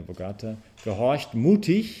 in der Vulgata: Gehorcht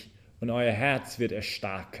mutig und euer Herz wird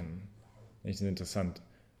erstarken. Das ist interessant.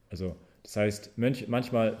 Also, das heißt,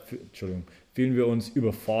 manchmal fühlen wir uns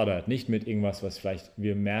überfordert, nicht mit irgendwas, was vielleicht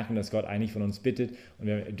wir merken, dass Gott eigentlich von uns bittet und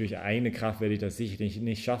durch eigene Kraft werde ich das sicherlich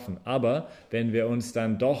nicht schaffen. Aber wenn wir uns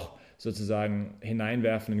dann doch sozusagen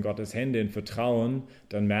hineinwerfen in Gottes Hände in Vertrauen,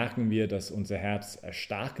 dann merken wir, dass unser Herz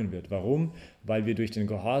erstarken wird. Warum? Weil wir durch den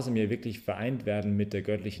Gehorsam ja wirklich vereint werden mit der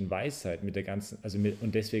göttlichen Weisheit, mit der ganzen,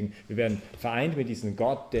 und deswegen, wir werden vereint mit diesem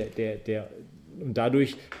Gott, der und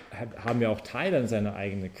dadurch haben wir auch Teil an seiner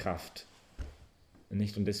eigenen Kraft.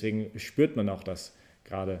 Nicht? Und deswegen spürt man auch das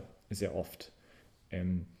gerade sehr oft.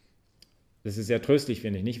 Das ist sehr tröstlich,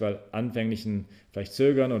 finde ich, nicht? Weil anfänglichen vielleicht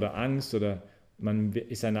Zögern oder Angst oder man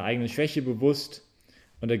ist seiner eigenen Schwäche bewusst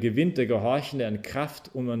und da gewinnt der Gehorchende an Kraft,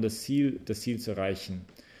 um an das Ziel zu erreichen.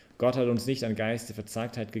 Gott hat uns nicht einen Geist der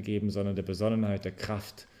Verzagtheit gegeben, sondern der Besonnenheit, der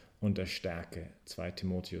Kraft und der Stärke. 2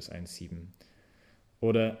 Timotheus 1,7.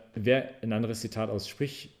 Oder ein anderes Zitat aus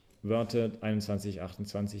Sprichwörter 21,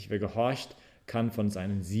 28, wer gehorcht, kann von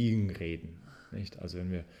seinen Siegen reden. Nicht? Also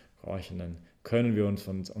wenn wir gehorchen, dann können wir uns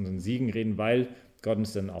von unseren Siegen reden, weil Gott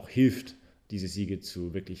uns dann auch hilft, diese Siege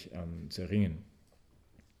zu erringen.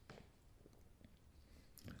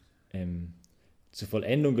 Zur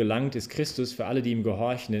Vollendung gelangt ist Christus für alle, die ihm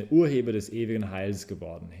gehorchen, der Urheber des ewigen Heils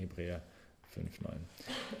geworden. Hebräer 5,9.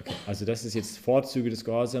 Okay, also das ist jetzt Vorzüge des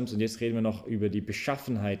Gehorsams und jetzt reden wir noch über die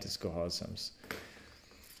Beschaffenheit des Gehorsams.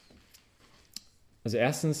 Also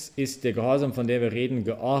erstens ist der Gehorsam, von der wir reden,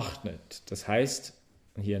 geordnet. Das heißt,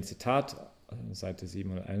 hier ein Zitat, Seite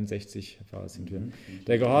 761,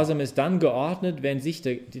 der Gehorsam ist dann geordnet, wenn sich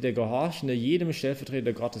der Gehorchende jedem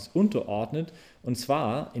Stellvertreter Gottes unterordnet, und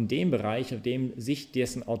zwar in dem Bereich, auf dem sich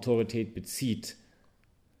dessen Autorität bezieht.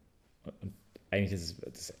 Und eigentlich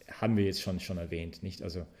das haben wir jetzt schon erwähnt, nicht?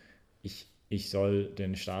 Also ich soll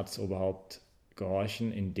den Staatsoberhaupt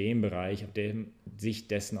gehorchen in dem Bereich, auf dem sich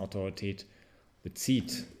dessen Autorität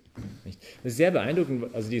bezieht. Nicht? Das ist sehr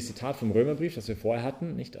beeindruckend, also dieses Zitat vom Römerbrief, das wir vorher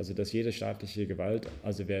hatten, nicht? Also dass jede staatliche Gewalt,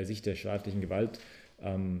 also wer sich der staatlichen Gewalt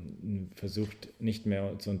versucht nicht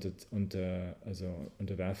mehr zu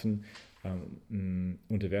unterwerfen,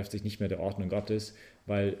 unterwerft sich nicht mehr der Ordnung Gottes,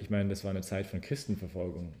 weil ich meine, das war eine Zeit von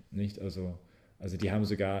Christenverfolgung, nicht? Also die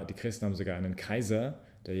Christen haben sogar einen Kaiser,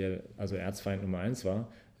 der ja also Erzfeind Nummer 1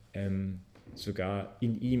 war, sogar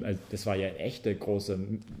in ihm, also das war ja echt der große,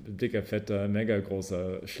 dicker, fetter, mega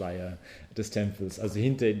großer Schleier des Tempels. Also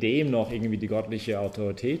hinter dem noch irgendwie die göttliche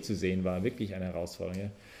Autorität zu sehen, war wirklich eine Herausforderung.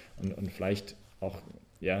 Ja? Und vielleicht auch,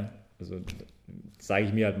 ja, also sage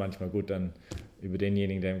ich mir halt manchmal, gut, dann über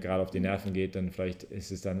denjenigen, der gerade auf die Nerven geht, dann vielleicht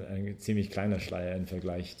ist es dann ein ziemlich kleiner Schleier im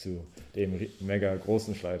Vergleich zu dem mega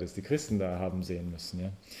großen Schleier, das die Christen da haben sehen müssen.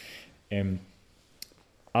 Ja?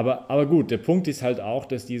 Aber gut, der Punkt ist halt auch,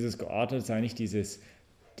 dass dieses Geordnetsein nicht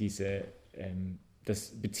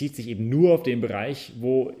das bezieht sich eben nur auf den Bereich,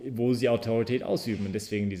 wo sie Autorität ausüben. Und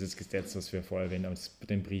deswegen dieses Gesetz, was wir vorher erwähnt haben,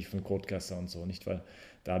 den Brief von Grotgasser und so, nicht? Weil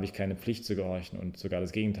da habe ich keine Pflicht zu gehorchen und sogar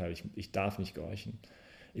das Gegenteil, ich darf nicht gehorchen.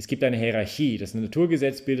 Es gibt eine Hierarchie. Das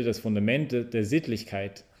Naturgesetz bildet das Fundament der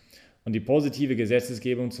Sittlichkeit. Und die positive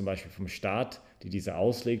Gesetzesgebung, zum Beispiel vom Staat, die diese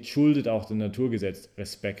auslegt, schuldet auch dem Naturgesetz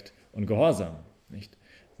Respekt und Gehorsam, nicht?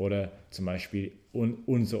 Oder zum Beispiel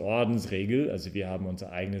unsere Ordensregel, also wir haben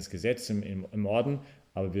unser eigenes Gesetz im Orden,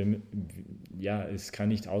 aber es kann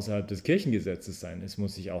nicht außerhalb des Kirchengesetzes sein. Es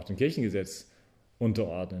muss sich auch dem Kirchengesetz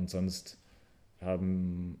unterordnen, sonst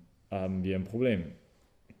haben wir ein Problem.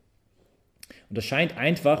 Und das scheint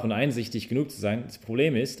einfach und einsichtig genug zu sein. Das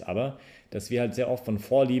Problem ist aber, dass wir halt sehr oft von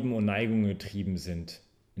Vorlieben und Neigungen getrieben sind,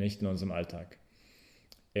 nicht in unserem Alltag.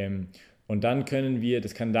 Und dann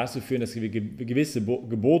das kann dazu führen, dass wir gewisse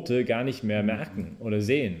Gebote gar nicht mehr merken oder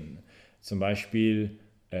sehen. Zum Beispiel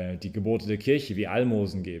die Gebote der Kirche, wie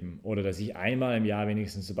Almosen geben, oder dass ich einmal im Jahr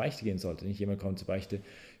wenigstens zur Beichte gehen sollte. Nicht jemand kommt zur Beichte,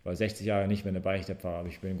 ich war 60 Jahre nicht mehr in der Beichte, aber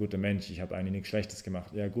ich bin ein guter Mensch, ich habe eigentlich nichts Schlechtes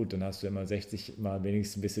gemacht. Ja gut, dann hast du immer 60 Mal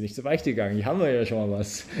wenigstens bist du nicht zur Beichte gegangen. Hier haben wir ja schon mal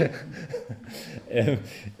was.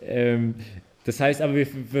 Das heißt aber, wir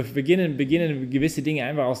beginnen gewisse Dinge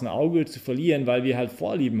einfach aus dem Auge zu verlieren, weil wir halt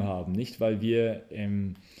Vorlieben haben, nicht? Weil wir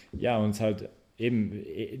uns halt eben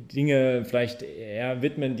Dinge vielleicht eher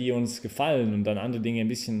widmen, die uns gefallen und dann andere Dinge ein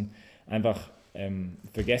bisschen einfach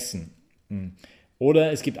vergessen.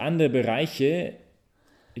 Oder es gibt andere Bereiche,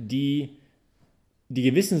 die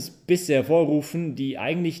Gewissensbisse hervorrufen, die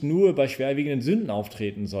eigentlich nur bei schwerwiegenden Sünden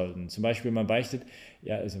auftreten sollten. Zum Beispiel, man beichtet,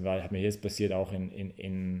 ja, also hat mir jetzt passiert auch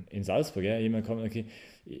in Salzburg, ja, jemand kommt, okay,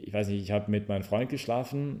 ich weiß nicht, ich habe mit meinem Freund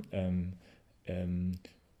geschlafen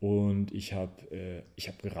und ich habe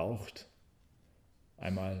geraucht.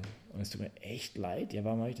 Einmal, und es tut mir echt leid, ja,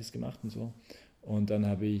 warum habe ich das gemacht und so. Und dann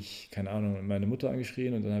habe ich, keine Ahnung, meine Mutter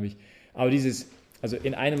angeschrien und dann habe ich, also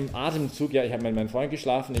in einem Atemzug, ja, ich habe mit meinem Freund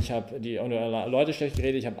geschlafen, ich habe die Leute schlecht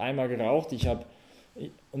geredet, ich habe einmal geraucht, ich habe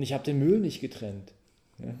den Müll nicht getrennt.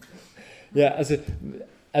 Ja, also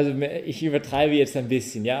ich übertreibe jetzt ein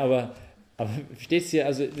bisschen, ja, aber verstehst du ja,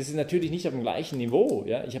 also das ist natürlich nicht auf dem gleichen Niveau,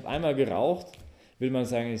 ja, ich habe einmal geraucht, will man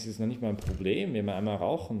sagen, es ist noch nicht mal ein Problem, wenn wir einmal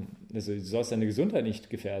rauchen, also du sollst deine Gesundheit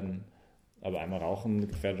nicht gefährden, aber einmal rauchen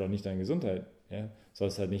gefährdet auch nicht deine Gesundheit, ja, du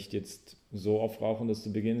sollst halt nicht jetzt so oft rauchen, dass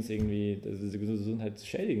du beginnst irgendwie die Gesundheit zu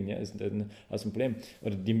schädigen, ja, ist ein Problem.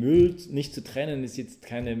 Oder die Müll nicht zu trennen ist jetzt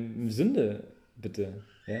keine Sünde, bitte,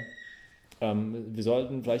 ja. Wir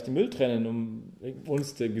sollten vielleicht den Müll trennen, um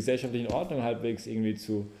uns der gesellschaftlichen Ordnung halbwegs irgendwie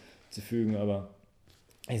zu fügen, aber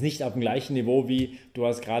es ist nicht auf dem gleichen Niveau wie, du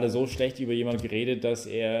hast gerade so schlecht über jemanden geredet, dass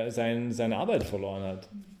er seine Arbeit verloren hat.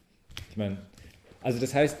 Ich meine, also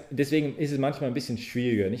das heißt, deswegen ist es manchmal ein bisschen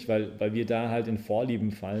schwieriger, nicht? Weil wir da halt in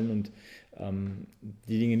Vorlieben fallen und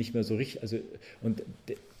die Dinge nicht mehr so richtig, also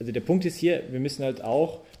der Punkt ist hier, wir müssen halt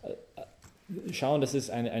auch schauen, dass es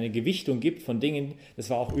eine Gewichtung gibt von Dingen. Das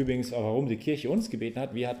war auch übrigens, warum die Kirche uns gebeten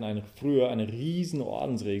hat. Wir hatten früher eine riesen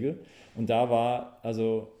Ordensregel und da war,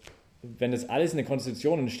 also wenn das alles in der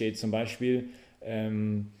Konstitution steht, zum Beispiel,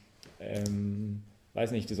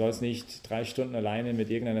 weiß nicht, du sollst nicht 3 Stunden alleine mit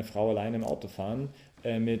irgendeiner Frau alleine im Auto fahren,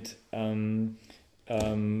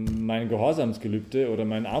 mein Gehorsamsgelübde oder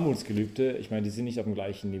mein Armutsgelübde, ich meine, die sind nicht auf dem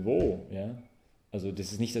gleichen Niveau, ja. Also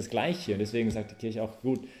das ist nicht das Gleiche und deswegen sagt die Kirche auch,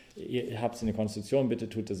 gut, ihr habt es in der Konstitution, bitte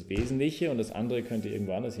tut das Wesentliche und das andere könnt ihr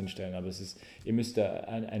irgendwo anders hinstellen, aber ihr müsst da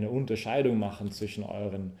eine Unterscheidung machen zwischen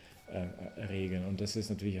euren Regeln und das ist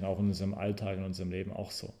natürlich auch in unserem Alltag, in unserem Leben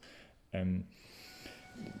auch so.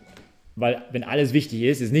 Weil wenn alles wichtig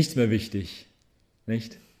ist nichts mehr wichtig,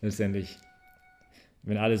 nicht? Letztendlich.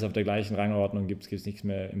 Wenn alles auf der gleichen Rangordnung gibt es nichts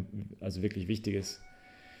mehr, also wirklich Wichtiges.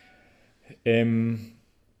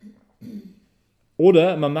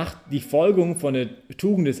 Oder man macht die Folgung von der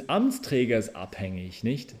Tugend des Amtsträgers abhängig,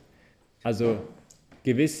 nicht? Also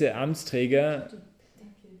gewisse Amtsträger,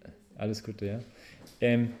 alles Gute, ja,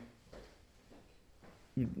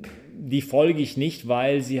 die folge ich nicht,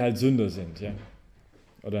 weil sie halt Sünder sind, ja.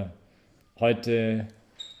 Oder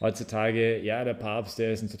heutzutage, ja, der Papst,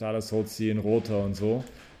 der ist ein totaler Sozi, ein Roter und so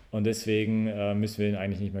und deswegen müssen wir ihn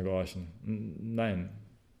eigentlich nicht mehr gehorchen. Nein,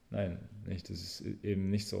 nicht, das ist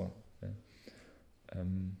eben nicht so. Ja.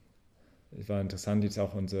 Es war interessant, jetzt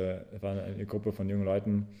auch war eine Gruppe von jungen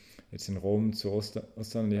Leuten jetzt in Rom zu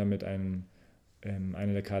Ostern, die haben mit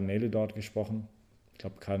einer der Kardinäle dort gesprochen, ich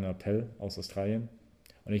glaube Kardinal Pell aus Australien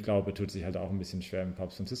und ich glaube, er tut sich halt auch ein bisschen schwer mit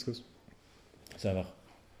Papst Franziskus. Das ist einfach,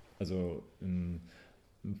 also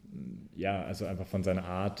ja, also einfach von seiner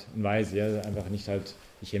Art und Weise, ja, einfach nicht halt,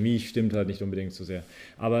 die Chemie stimmt halt nicht unbedingt so sehr.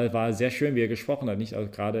 Aber es war sehr schön, wie er gesprochen hat, nicht also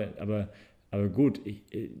gerade, aber gut,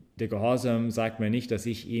 der Gehorsam sagt mir nicht, dass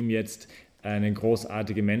ich ihm jetzt eine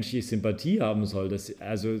großartige menschliche Sympathie haben soll.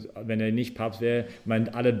 Also, wenn er nicht Papst wäre,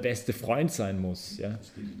 mein allerbeste Freund sein muss. Ja?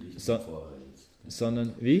 Das geht in Richtung Pfarrer jetzt.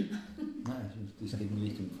 Sondern, wie? Nein, das geht in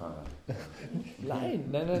Richtung Pfarrer. Nein,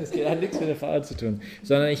 das hat nichts mit der Pfarrer zu tun.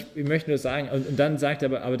 Sondern ich möchte nur sagen, und dann sagt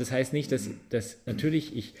er aber das heißt nicht, dass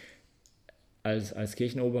natürlich ich als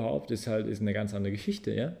Kirchenoberhaupt ist eine ganz andere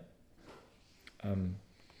Geschichte, ja?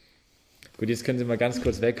 Gut, jetzt können Sie mal ganz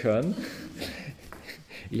kurz weghören.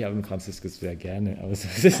 Ich habe einen Franziskus sehr gerne, aber so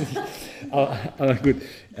ist es nicht. Aber gut,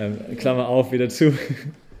 Klammer auf, wieder zu.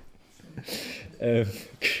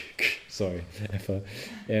 Sorry.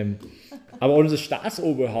 Aber unsere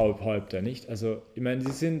Staatsoberhäupter, nicht? Also, ich meine,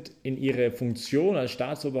 sie sind in ihrer Funktion als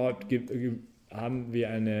Staatsoberhaupt, haben wir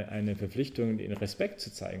eine Verpflichtung, den Respekt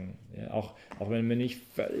zu zeigen. Ja, auch wenn man nicht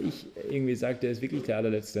völlig irgendwie sagt, der ist wirklich der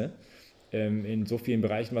Allerletzte. In so vielen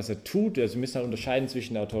Bereichen, was er tut. Also wir müssen halt unterscheiden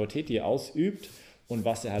zwischen der Autorität, die er ausübt und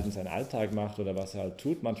was er halt in seinem Alltag macht oder was er halt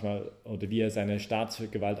tut manchmal oder wie er seine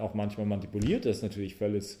Staatsgewalt auch manchmal manipuliert. Das ist natürlich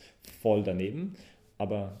völlig voll daneben,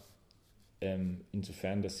 aber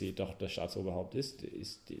insofern, dass sie doch das Staatsoberhaupt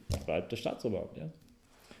bleibt das Staatsoberhaupt, ja.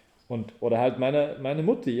 Oder halt meine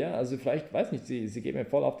Mutti, ja, also vielleicht, weiß nicht, sie geht mir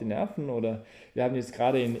voll auf die Nerven oder wir haben jetzt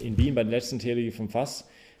gerade in Wien bei der letzten Theologie vom Fass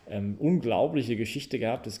unglaubliche Geschichte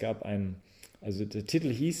gehabt. Es gab also der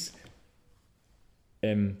Titel hieß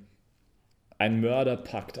Ein Mörder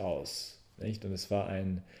packt aus. Nicht? Und es war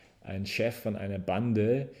ein Chef von einer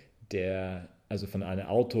Bande, also von einer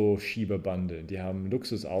Autoschieberbande. Die haben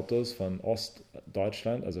Luxusautos von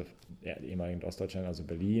Ostdeutschland, also ehemaligen Ostdeutschland, also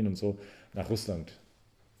Berlin und so, nach Russland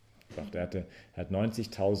gebracht. Er hat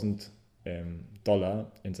 90.000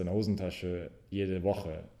 Dollar in seiner Hosentasche jede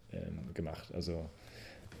Woche gemacht. Also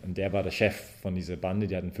und der war der Chef von dieser Bande,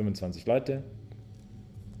 die hatten 25 Leute.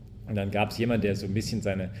 Und dann gab es jemanden, der so ein bisschen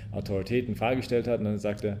seine Autorität in Frage gestellt hat und dann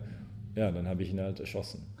sagte er, ja, dann habe ich ihn halt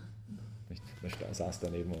erschossen. Er saß da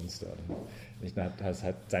neben uns da. Er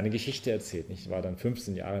hat seine Geschichte erzählt. Ich war dann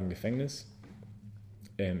 15 Jahre im Gefängnis,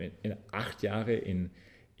 8 Jahre in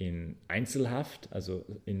Einzelhaft, also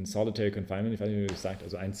in Solitary Confinement, ich weiß nicht, wie man das sagt,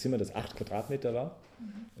 also ein Zimmer, das 8 Quadratmeter war.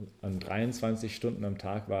 Und 23 Stunden am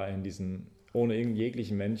Tag war er in diesen ohne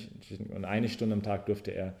jeglichen Menschen. Und 1 Stunde am Tag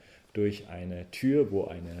durfte er durch eine Tür, wo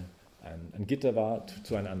ein Gitter war,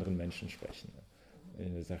 zu einem anderen Menschen sprechen.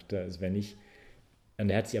 Er sagte, es wäre nicht. Und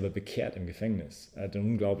er hat sich aber bekehrt im Gefängnis. Er hat eine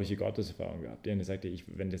unglaubliche Gotteserfahrung gehabt. Und er sagte,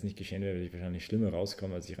 wenn das nicht geschehen wäre, würde ich wahrscheinlich schlimmer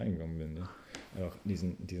rauskommen, als ich reingekommen bin. Ne? Auch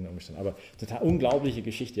diesen Umstand. Aber total unglaubliche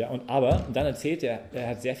Geschichte. Ja? Und dann erzählt er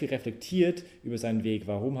hat sehr viel reflektiert über seinen Weg.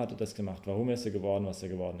 Warum hat er das gemacht? Warum ist er geworden, was er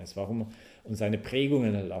geworden ist? Und seine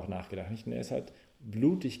Prägungen hat er auch nachgedacht. Nicht? Und er ist halt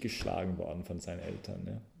blutig geschlagen worden von seinen Eltern.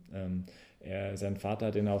 Ja? Sein Vater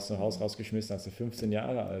hat ihn aus dem Haus rausgeschmissen, als er 15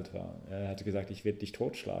 Jahre alt war. Er hatte gesagt, ich werde dich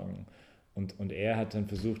totschlagen. Und er hat dann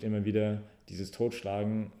versucht, immer wieder dieses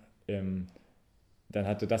Totschlagen, dann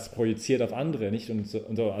hat er das projiziert auf andere, nicht? Und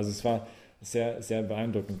so. Also es war sehr, sehr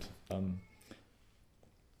beeindruckend.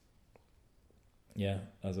 Ja,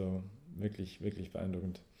 also wirklich, wirklich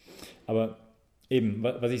beeindruckend. Aber eben,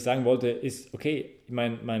 was ich sagen wollte, ist, okay,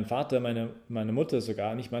 mein Vater, meine Mutter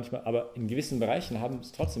sogar, nicht manchmal, aber in gewissen Bereichen haben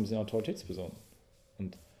es trotzdem, sind Autoritätspersonen.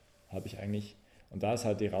 Und habe ich eigentlich, und da ist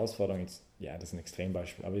halt die Herausforderung jetzt, ja, das ist ein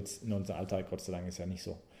Extrembeispiel, aber jetzt in unserem Alltag, Gott sei Dank, ist ja nicht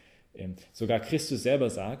so. Sogar Christus selber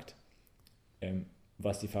sagt,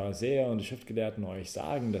 was die Pharisäer und die Schriftgelehrten euch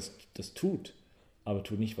sagen, das tut, aber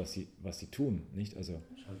tut nicht, was sie tun. Nicht? Also,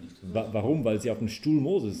 warum? Weil sie auf dem Stuhl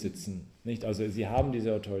Moses sitzen. Nicht? Also sie haben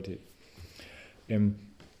diese Autorität.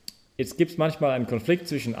 Jetzt gibt es manchmal einen Konflikt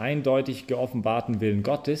zwischen eindeutig geoffenbarten Willen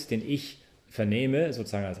Gottes, den ich vernehme,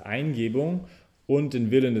 sozusagen als Eingebung, und den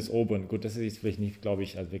Willen des Oberen. Gut, das ist jetzt vielleicht nicht, glaube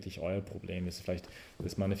ich, also wirklich euer Problem.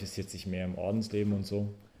 Das manifestiert sich mehr im Ordensleben und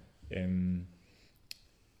so.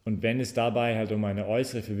 Und wenn es dabei halt um eine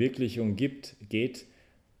äußere Verwirklichung geht,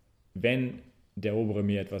 wenn der Obere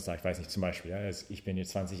mir etwas sagt, ich weiß nicht, zum Beispiel, ja, ich bin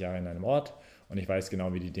jetzt 20 Jahre in einem Ort und ich weiß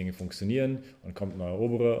genau, wie die Dinge funktionieren und kommt ein neuer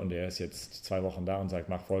Obere und der ist jetzt 2 Wochen da und sagt,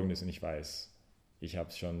 mach Folgendes und ich weiß, ich habe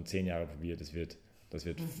es schon 10 Jahre probiert, das wird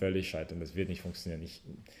völlig scheitern, das wird nicht funktionieren.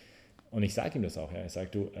 Und ich sage ihm das auch, ja. Ich sage,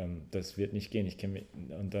 du, das wird nicht gehen, ich kenne mich.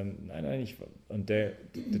 Und dann, nein, und der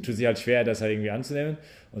tut sich halt schwer, das halt irgendwie anzunehmen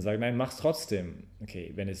und sagt, nein, mach's trotzdem.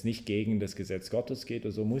 Okay, wenn es nicht gegen das Gesetz Gottes geht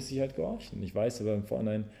oder so, muss ich halt gehorchen. Ich weiß aber im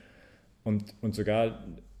Vorhinein, und sogar,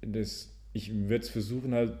 ich würde es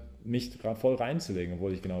versuchen, halt mich voll reinzulegen,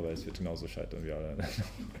 obwohl ich genau weiß, es wird genauso scheitern wie alle.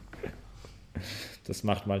 Das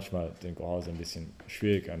macht manchmal den Gehorsam ein bisschen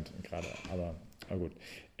schwierig, gerade, aber gut.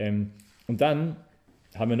 Und dann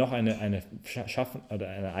haben wir noch eine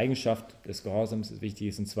Eigenschaft des Gehorsams, die wichtig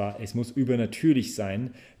ist, und zwar, es muss übernatürlich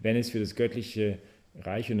sein, wenn es für das göttliche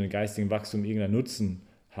Reich und den geistigen Wachstum irgendeinen Nutzen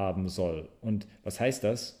haben soll. Und was heißt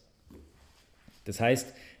das? Das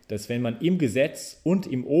heißt, dass wenn man im Gesetz und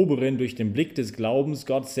im Oberen durch den Blick des Glaubens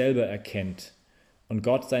Gott selber erkennt und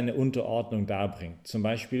Gott seine Unterordnung darbringt. Zum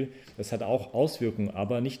Beispiel, das hat auch Auswirkungen,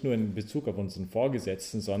 aber nicht nur in Bezug auf unseren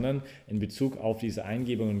Vorgesetzten, sondern in Bezug auf diese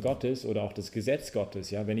Eingebungen Gottes oder auch das Gesetz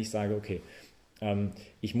Gottes. Ja? Wenn ich sage, okay,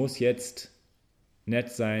 ich muss jetzt nett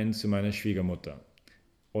sein zu meiner Schwiegermutter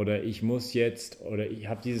oder ich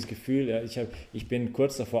habe dieses Gefühl, ja, ich bin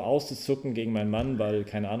kurz davor auszuzucken gegen meinen Mann, weil,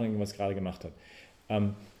 keine Ahnung, irgendwas gerade gemacht hat.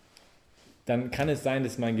 Dann kann es sein,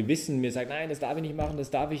 dass mein Gewissen mir sagt, nein, das darf ich nicht machen, ich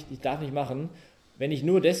darf nicht machen. Wenn ich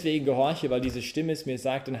nur deswegen gehorche, weil diese Stimme es mir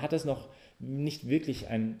sagt, dann hat es noch nicht wirklich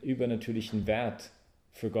einen übernatürlichen Wert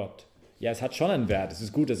für Gott. Ja, es hat schon einen Wert. Es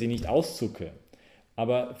ist gut, dass ich nicht auszucke.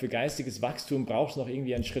 Aber für geistiges Wachstum braucht es noch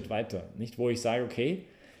irgendwie einen Schritt weiter. Nicht, wo ich sage, okay,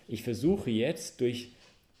 ich versuche jetzt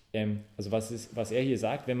also was er hier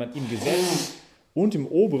sagt, wenn man im Gesetz und im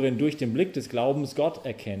Oberen durch den Blick des Glaubens Gott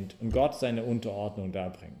erkennt und Gott seine Unterordnung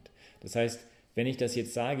darbringt. Das heißt, wenn ich das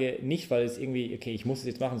jetzt sage, nicht weil es irgendwie, okay, ich muss es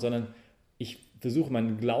jetzt machen, sondern ich versuche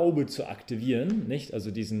meinen Glaube zu aktivieren, nicht? Also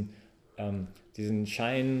diesen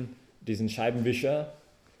Scheibenwischer,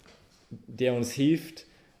 der uns hilft,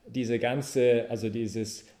 dieses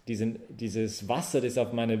Wasser, das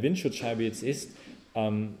auf meiner Windschutzscheibe jetzt ist,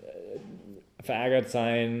 verärgert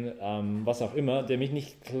sein, was auch immer, dem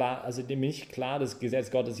nicht klar das Gesetz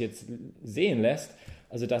Gottes jetzt sehen lässt,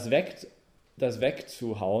 also das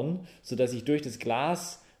wegzuhauen, sodass ich durch das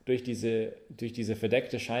Glas, durch diese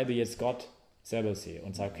verdeckte Scheibe jetzt Gott selber sehe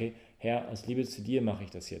und sage, okay, Herr, aus Liebe zu dir mache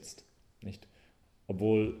ich das jetzt. Nicht?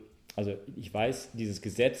 Obwohl, also ich weiß, dieses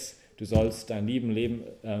Gesetz, du sollst dein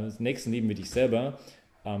das Nächsten lieben wie dich selber,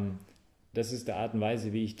 das ist die Art und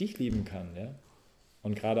Weise, wie ich dich lieben kann. Ja?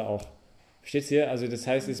 Und gerade auch, steht es hier, also das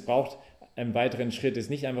heißt, es braucht einen weiteren Schritt, es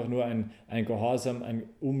ist nicht einfach nur ein Gehorsam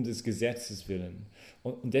um des Gesetzes willen.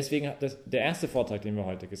 Und deswegen, der erste Vortrag, den wir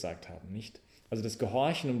heute gesagt haben, nicht? Also das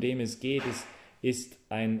Gehorchen, um dem es geht, ist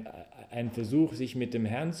ein Versuch, sich mit dem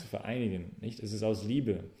Herrn zu vereinigen. Nicht? Es ist aus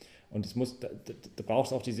Liebe. Und da braucht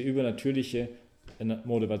es auch diese übernatürliche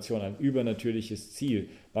Motivation, ein übernatürliches Ziel.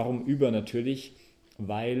 Warum übernatürlich?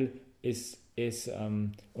 Weil es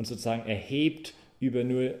uns sozusagen erhebt über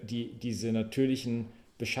nur diese natürlichen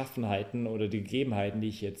Beschaffenheiten oder die Gegebenheiten, die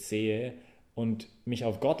ich jetzt sehe, und mich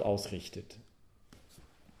auf Gott ausrichtet.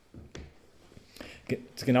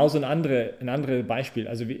 Genauso ein anderes Beispiel.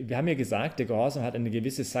 Also wir haben ja gesagt, der Gehorsam hat eine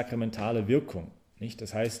gewisse sakramentale Wirkung. Nicht?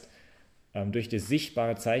 Das heißt, durch das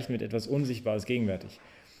sichtbare Zeichen wird etwas Unsichtbares gegenwärtig.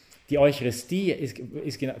 Die Eucharistie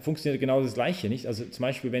funktioniert genau das Gleiche. Nicht? Also zum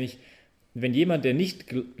Beispiel, wenn jemand, der nicht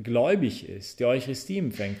gläubig ist, die Eucharistie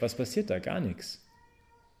empfängt, was passiert da? Gar nichts.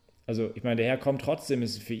 Also ich meine, der Herr kommt trotzdem,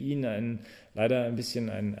 ist für ihn leider ein bisschen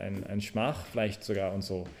ein Schmach vielleicht sogar und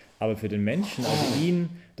so. Aber für den Menschen, also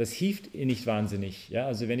das hilft ihn nicht wahnsinnig. Ja?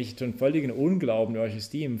 Also wenn ich den völligen Unglauben der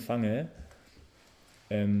Eucharistie empfange,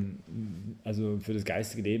 also für das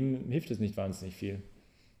geistige Leben hilft es nicht wahnsinnig viel.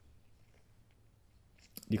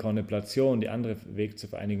 Die Kontemplation, der andere Weg zur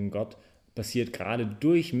Vereinigung mit Gott, passiert gerade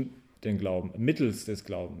durch den Glauben, mittels des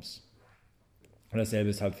Glaubens. Und dasselbe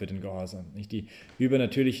ist halt für den Gehorsam. Nicht? Die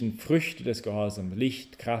übernatürlichen Früchte des Gehorsams,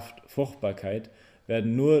 Licht, Kraft, Fruchtbarkeit,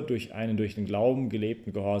 werden nur durch einen durch den Glauben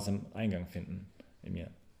gelebten Gehorsam Eingang finden in mir.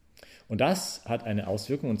 Und das hat eine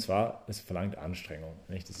Auswirkung, und zwar, es verlangt Anstrengung.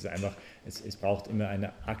 Nicht? Das ist einfach, es braucht immer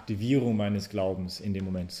eine Aktivierung meines Glaubens in dem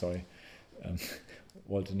Moment. Sorry.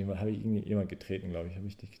 Habe ich jemand getreten, glaube ich. Habe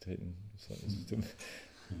ich dich getreten?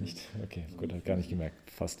 Nicht? Okay, gut, habe ich gar nicht gemerkt.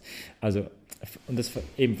 Fast. Also, und das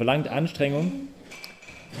eben verlangt Anstrengung.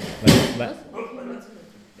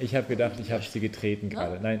 Ich habe gedacht, ich habe sie getreten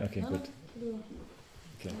gerade. Nein, okay, gut.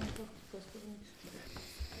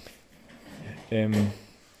 Okay.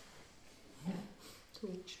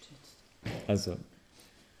 Also,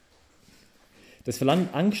 das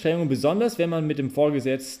verlangt Anstrengung, besonders wenn man mit dem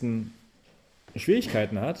Vorgesetzten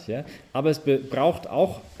Schwierigkeiten hat, ja? Aber es braucht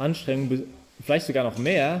auch Anstrengung, vielleicht sogar noch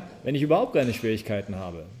mehr, wenn ich überhaupt keine Schwierigkeiten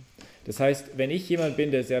habe. Das heißt, wenn ich jemand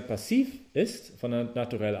bin, der sehr passiv ist, von der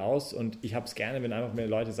Naturell aus, und ich habe es gerne, wenn einfach mir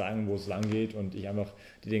Leute sagen, wo es lang geht und ich einfach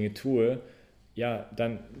die Dinge tue, ja,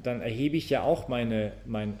 dann erhebe ich ja auch mein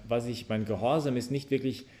Gehorsam ist nicht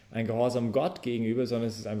wirklich ein Gehorsam Gott gegenüber, sondern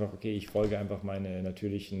es ist einfach, okay, ich folge einfach meine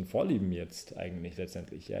natürlichen Vorlieben jetzt eigentlich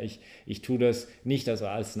letztendlich. Ja. Ich tue das nicht als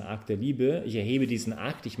einen Akt der Liebe, ich erhebe diesen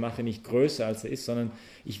Akt, ich mache nicht größer als er ist, sondern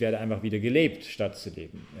ich werde einfach wieder gelebt, statt zu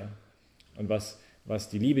leben. Ja. Und was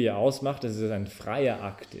die Liebe ja ausmacht, dass es ein freier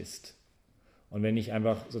Akt ist. Und wenn ich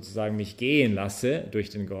einfach sozusagen mich gehen lasse durch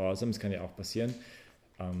den Gehorsam, das kann ja auch passieren,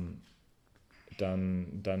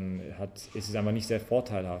 dann ist es einfach nicht sehr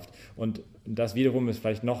vorteilhaft. Und das wiederum ist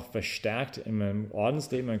vielleicht noch verstärkt in meinem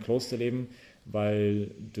Ordensleben, meinem Klosterleben, weil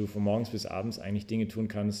du von morgens bis abends eigentlich Dinge tun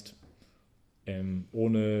kannst,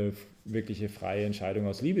 ohne wirkliche freie Entscheidung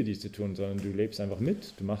aus Liebe, die zu tun, sondern du lebst einfach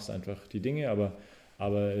mit, du machst einfach die Dinge,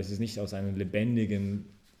 aber es ist nicht aus einer lebendigen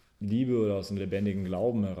Liebe oder aus einem lebendigen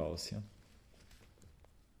Glauben heraus. Ja?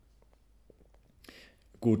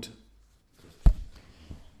 Gut.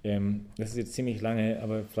 Das ist jetzt ziemlich lange,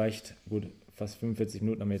 aber vielleicht, gut, fast 45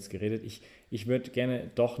 Minuten haben wir jetzt geredet. Ich würde gerne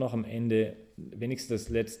doch noch am Ende wenigstens das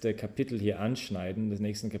letzte Kapitel hier anschneiden, das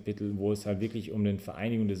nächste Kapitel, wo es halt wirklich um die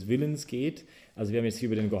Vereinigung des Willens geht. Also wir haben jetzt hier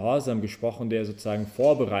über den Gehorsam gesprochen, der sozusagen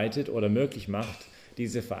vorbereitet oder möglich macht,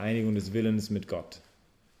 diese Vereinigung des Willens mit Gott.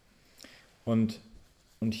 Und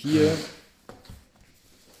hier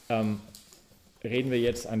reden wir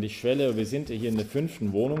jetzt an die Schwelle, wir sind hier in der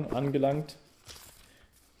 5. Wohnung angelangt.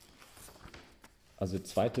 Also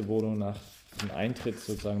zweite Wohnung nach dem Eintritt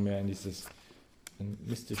sozusagen mehr in dieses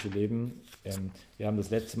mystische Leben. Wir haben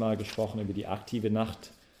das letzte Mal gesprochen über die aktive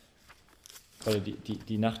Nacht, oder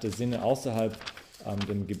die Nacht der Sinne außerhalb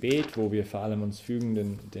dem Gebet, wo wir vor allem uns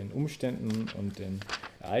fügen den Umständen und den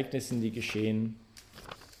Ereignissen, die geschehen.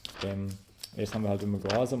 Jetzt haben wir halt immer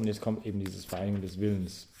Gehorsam und jetzt kommt eben diese Vereinigung des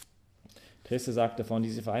Willens. Christus sagt davon,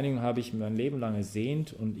 diese Vereinigung habe ich mein Leben lang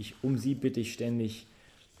ersehnt und um sie bitte ich ständig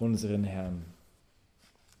unseren Herrn.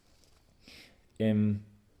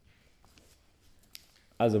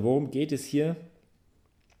 Also worum geht es hier?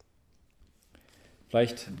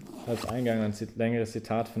 Vielleicht als Eingang ein längeres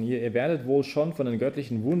Zitat von ihr. Ihr werdet wohl schon von den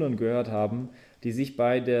göttlichen Wundern gehört haben, die sich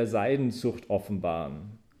bei der Seidenzucht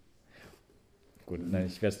offenbaren. Gut, nein,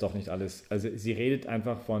 ich werde es doch nicht alles. Also sie redet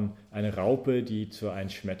einfach von einer Raupe, die zu einem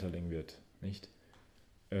Schmetterling wird. Nicht?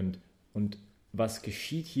 Und was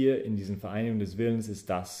geschieht hier in diesen Vereinigungen des Willens, ist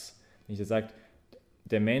das. Nicht? Er sagt,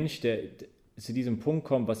 der Mensch, der zu diesem Punkt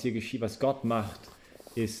kommt, was hier geschieht, was Gott macht,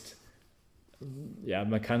 ist, ja,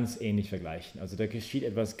 man kann es ähnlich vergleichen. Also da geschieht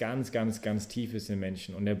etwas ganz, ganz, ganz Tiefes im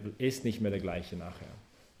Menschen und er ist nicht mehr der gleiche nachher.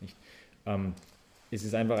 Nicht? Es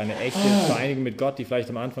ist einfach eine echte Vereinigung mit Gott, die vielleicht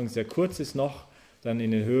am Anfang sehr kurz ist noch, dann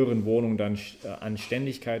in den höheren Wohnungen dann an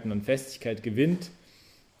Ständigkeit und an Festigkeit gewinnt,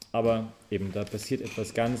 aber eben da passiert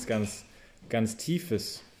etwas ganz, ganz, ganz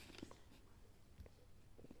Tiefes.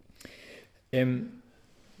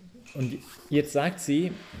 Und jetzt sagt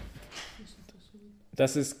sie,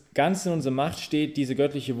 dass es ganz in unserer Macht steht, diese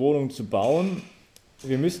göttliche Wohnung zu bauen.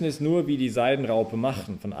 Wir müssen es nur wie die Seidenraupe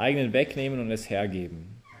machen, von eigenen wegnehmen und es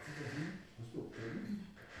hergeben.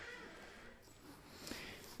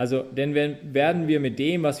 Also, denn werden wir mit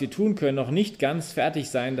dem, was wir tun können, noch nicht ganz fertig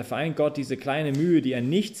sein, da vereint Gott diese kleine Mühe, die ein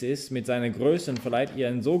Nichts ist, mit seiner Größe und verleiht ihr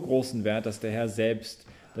einen so großen Wert, dass der Herr selbst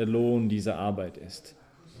der Lohn dieser Arbeit ist.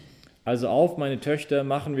 Also auf, meine Töchter,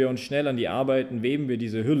 machen wir uns schnell an die Arbeit und weben wir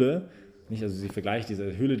diese Hülle, nicht, also sie vergleicht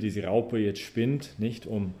diese Hülle, die die Raupe jetzt spinnt, nicht,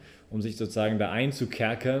 um sich sozusagen da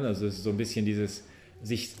einzukerkern, also es ist so ein bisschen dieses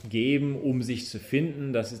sich geben, um sich zu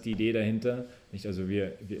finden. Das ist die Idee dahinter. Nicht? Also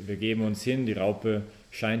wir geben uns hin, die Raupe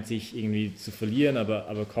scheint sich irgendwie zu verlieren,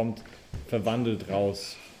 aber kommt verwandelt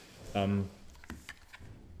raus.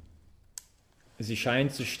 Sie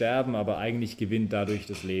scheint zu sterben, aber eigentlich gewinnt dadurch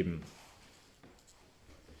das Leben.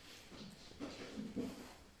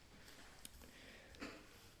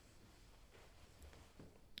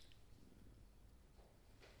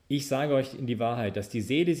 Ich sage euch in die Wahrheit, dass die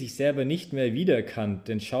Seele sich selber nicht mehr wiedererkannt,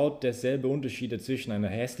 denn schaut, derselbe Unterschied dazwischen einer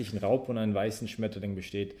hässlichen Raupe und einem weißen Schmetterling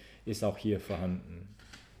besteht, ist auch hier vorhanden.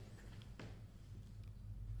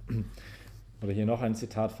 Oder hier noch ein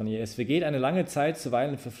Zitat von ihr. Es vergeht eine lange Zeit,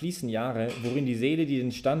 zuweilen verfließen Jahre, worin die Seele, die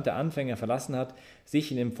den Stand der Anfänger verlassen hat,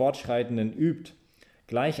 sich in dem Fortschreitenden übt.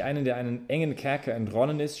 Gleich einen, der einen engen Kerker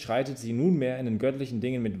entronnen ist, schreitet sie nunmehr in den göttlichen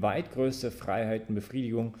Dingen mit weit größerer Freiheit und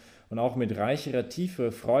Befriedigung und auch mit reicherer,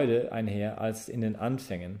 tieferer Freude einher als in den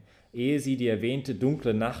Anfängen, ehe sie die erwähnte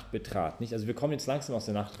dunkle Nacht betrat. Nicht? Also wir kommen jetzt langsam aus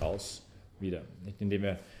der Nacht raus wieder, nicht? Indem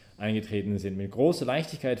wir eingetreten sind. Mit großer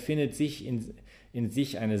Leichtigkeit findet sich in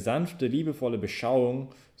sich eine sanfte, liebevolle Beschauung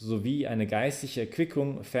sowie eine geistliche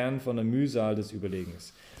Erquickung fern von der Mühsal des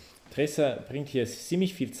Überlegens. Teresa bringt hier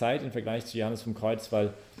ziemlich viel Zeit im Vergleich zu Johannes vom Kreuz,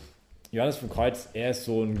 weil Johannes vom Kreuz, er ist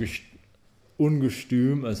so ein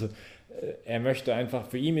Ungestüm, also er möchte einfach,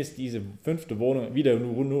 für ihn ist diese 5. Wohnung wieder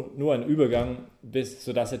nur ein Übergang,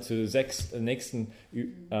 sodass er zur nächsten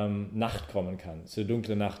Nacht kommen kann, zur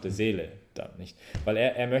dunklen Nacht der Seele dann, nicht? Weil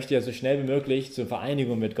er möchte ja so schnell wie möglich zur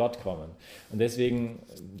Vereinigung mit Gott kommen. Und deswegen,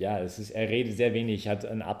 ja, er redet sehr wenig, hat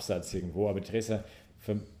einen Absatz irgendwo, aber Teresa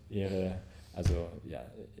für ihre, also ja,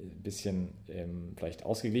 ein bisschen vielleicht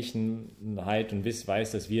Ausgeglichenheit und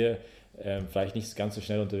weiß, dass wir vielleicht nicht ganz so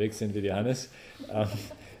schnell unterwegs sind wie Johannes,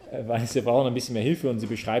 weil sie brauchen ein bisschen mehr Hilfe und sie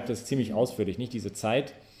beschreibt das ziemlich ausführlich, nicht diese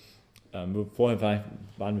Zeit. Vorher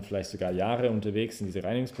waren wir vielleicht sogar Jahre unterwegs in diesem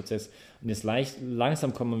Reinigungsprozess und jetzt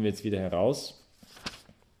langsam kommen wir jetzt wieder heraus.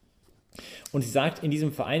 Und sie sagt, in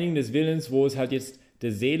diesem Vereinigen des Willens, wo es halt jetzt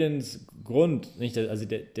der Seelensgrund, nicht, also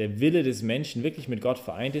der Wille des Menschen wirklich mit Gott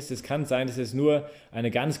vereint ist, es kann sein, dass es nur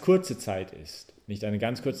eine ganz kurze Zeit ist, nicht eine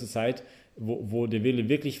ganz kurze Zeit, wo der Wille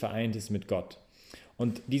wirklich vereint ist mit Gott.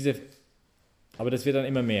 Und aber das wird dann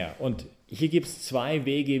immer mehr. Und hier gibt es 2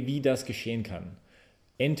 Wege, wie das geschehen kann.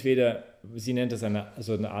 Entweder, sie nennt das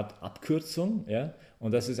eine Art Abkürzung, ja,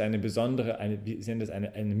 und das ist eine besondere, sie nennt das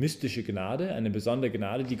eine mystische Gnade, eine besondere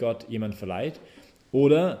Gnade, die Gott jemand verleiht.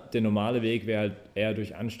 Oder der normale Weg wäre halt eher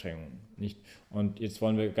durch Anstrengung. Nicht? Und jetzt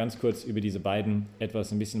wollen wir ganz kurz über diese beiden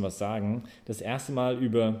ein bisschen was sagen. Das erste Mal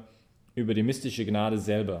über die mystische Gnade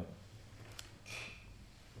selber.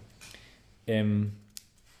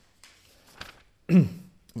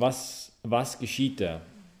 Was geschieht da?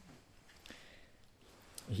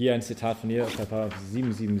 Hier ein Zitat von ihr, Paragraph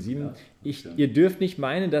 777. Ihr dürft nicht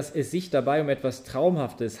meinen, dass es sich dabei um etwas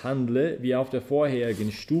Traumhaftes handle, wie auf der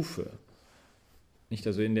vorherigen Stufe. Nicht,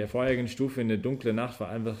 also in der vorherigen Stufe, in der dunklen Nacht, war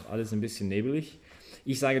einfach alles ein bisschen nebelig.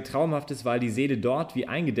 Ich sage Traumhaftes, weil die Seele dort wie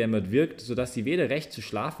eingedämmert wirkt, sodass sie weder recht zu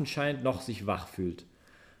schlafen scheint, noch sich wach fühlt.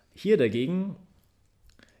 Hier dagegen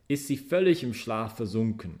ist sie völlig im Schlaf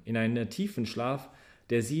versunken, in einen tiefen Schlaf,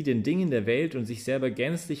 der sie den Dingen der Welt und sich selber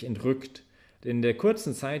gänzlich entrückt. Denn in der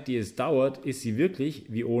kurzen Zeit, die es dauert, ist sie wirklich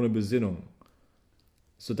wie ohne Besinnung,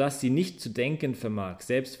 sodass sie nicht zu denken vermag,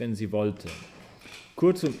 selbst wenn sie wollte.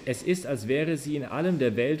 Kurzum, es ist, als wäre sie in allem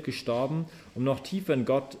der Welt gestorben, um noch tiefer in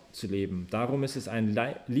Gott zu leben. Darum ist es ein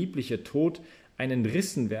lieblicher Tod, ein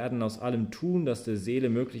Entrissen-Werden aus allem Tun, das der Seele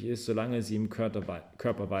möglich ist, solange sie im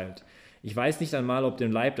Körper weilt. Ich weiß nicht einmal, ob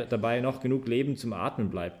dem Leib dabei noch genug Leben zum Atmen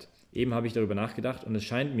bleibt. Eben habe ich darüber nachgedacht und es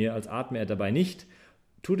scheint mir, als atme er dabei nicht.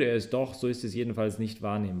 Tut er es doch, so ist es jedenfalls nicht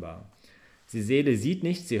wahrnehmbar. Die Seele sieht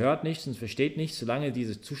nichts, sie hört nichts und versteht nichts, solange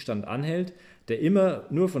dieser Zustand anhält, der immer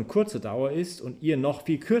nur von kurzer Dauer ist und ihr noch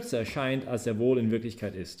viel kürzer erscheint, als er wohl in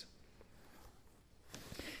Wirklichkeit ist.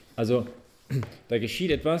 Also, da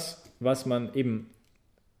geschieht etwas, was man eben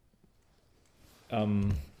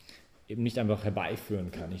nicht einfach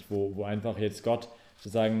herbeiführen kann, nicht? Wo einfach jetzt Gott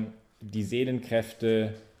sozusagen die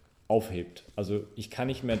Seelenkräfte aufhebt. Also ich kann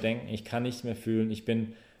nicht mehr denken, ich kann nichts mehr fühlen, ich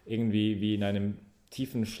bin irgendwie wie in einem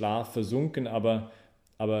tiefen Schlaf versunken, aber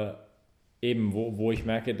eben, wo ich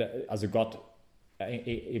merke, also Gott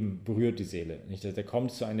eben berührt die Seele. Nicht? Der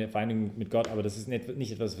kommt zu einer Vereinigung mit Gott, aber das ist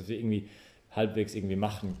nicht etwas, was wir irgendwie halbwegs irgendwie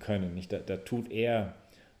machen können. Nicht? Da tut er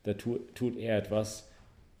etwas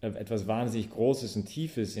wahnsinnig Großes und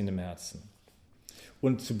Tiefes in dem Herzen.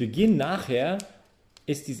 Und zu Beginn nachher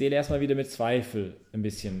ist die Seele erstmal wieder mit Zweifel ein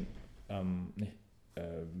bisschen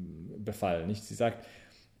befallen. Nicht? Sie sagt,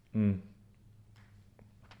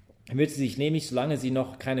 wird sie sich nämlich, solange sie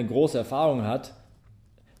noch keine große Erfahrung hat,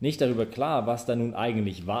 nicht darüber klar, was da nun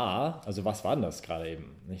eigentlich war, also was war denn das gerade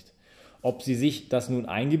eben, nicht? Ob sie sich das nun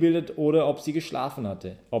eingebildet oder ob sie geschlafen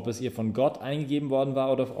hatte, ob es ihr von Gott eingegeben worden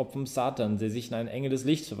war oder ob vom Satan, der sich in einen Engel des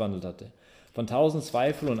Lichts verwandelt hatte. Von 1000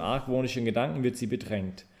 Zweifeln und argwohnischen Gedanken wird sie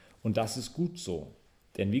bedrängt. Und das ist gut so.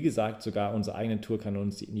 Denn wie gesagt, sogar unsere eigene Natur kann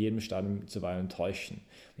uns in jedem Stadium zuweilen täuschen.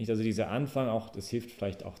 Nicht, also dieser Anfang, auch, das hilft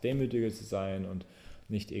vielleicht auch demütiger zu sein und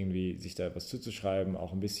nicht irgendwie sich da etwas zuzuschreiben,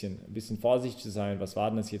 auch ein bisschen vorsichtig zu sein, was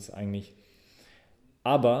war denn das jetzt eigentlich?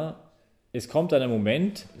 Aber es kommt dann ein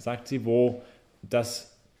Moment, sagt sie, wo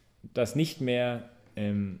das nicht mehr,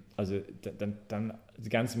 also dann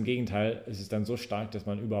ganz im Gegenteil, es ist dann so stark, dass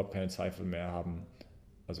man überhaupt keine Zweifel mehr haben,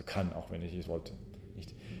 also kann, auch wenn ich es wollte.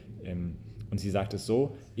 Nicht? Und sie sagt es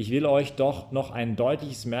so: Ich will euch doch noch ein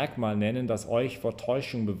deutliches Merkmal nennen, das euch vor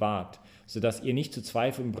Täuschung bewahrt, sodass ihr nicht zu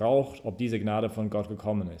zweifeln braucht, ob diese Gnade von Gott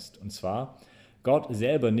gekommen ist. Und zwar, Gott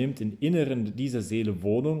selber nimmt im Inneren dieser Seele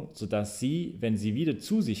Wohnung, sodass sie, wenn sie wieder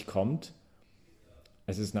zu sich kommt,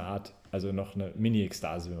 es ist eine Art, also noch eine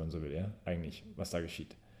Mini-Ekstase, wenn man so will, ja, eigentlich, was da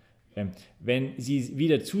geschieht. Wenn sie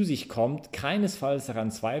wieder zu sich kommt, keinesfalls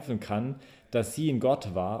daran zweifeln kann, dass sie in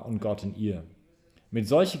Gott war und Gott in ihr. Mit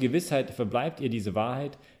solcher Gewissheit verbleibt ihr diese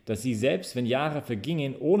Wahrheit, dass sie selbst, wenn Jahre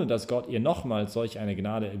vergingen, ohne dass Gott ihr nochmals solch eine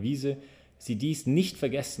Gnade erwiese, sie dies nicht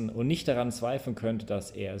vergessen und nicht daran zweifeln könnte,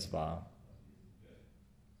 dass er es war.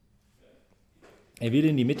 Er will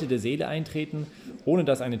in die Mitte der Seele eintreten, ohne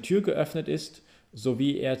dass eine Tür geöffnet ist, so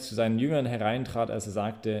wie er zu seinen Jüngern hereintrat, als er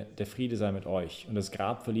sagte, der Friede sei mit euch, und das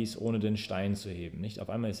Grab verließ, ohne den Stein zu heben. Nicht? Auf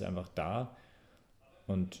einmal ist er einfach da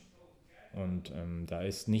und da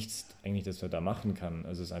ist nichts eigentlich, das er da machen kann.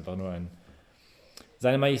 Also es ist einfach nur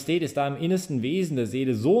Seine Majestät ist da im innersten Wesen der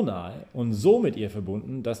Seele so nahe und so mit ihr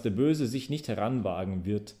verbunden, dass der Böse sich nicht heranwagen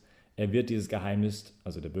wird. Er wird dieses Geheimnis,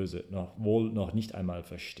 also der Böse, noch nicht einmal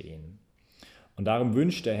verstehen. Und darum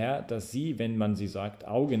wünscht der Herr, dass sie, wenn man sie sagt,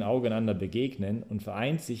 Auge in Auge einander begegnen und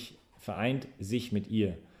vereint sich mit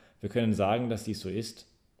ihr. Wir können sagen, dass dies so ist.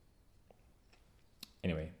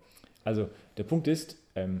 Anyway, also der Punkt ist,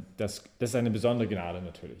 das ist eine besondere Gnade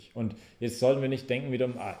natürlich. Und jetzt sollten wir nicht denken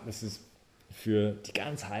wiederum, das ist für die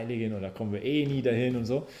ganz Heiligen oder da kommen wir eh nie dahin und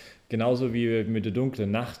so. Genauso wie wir mit der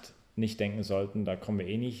dunklen Nacht nicht denken sollten, da kommen wir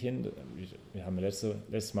eh nicht hin. Wir haben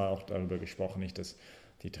letztes Mal auch darüber gesprochen, nicht, dass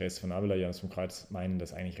die Teresa von Avila, Johannes vom Kreuz, meinen,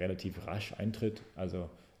 dass eigentlich relativ rasch eintritt, also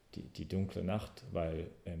die dunkle Nacht, weil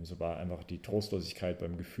so war einfach die Trostlosigkeit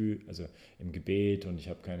beim Gefühl, also im Gebet, und ich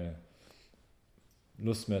habe keine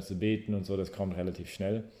Lust mehr zu beten und so, das kommt relativ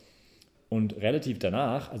schnell. Und relativ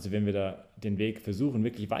danach, also wenn wir da den Weg versuchen,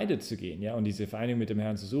 wirklich weiterzugehen, ja, und diese Vereinigung mit dem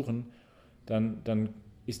Herrn zu suchen, dann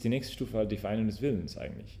ist die nächste Stufe halt die Vereinigung des Willens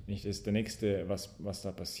eigentlich. Nicht, das ist der nächste, was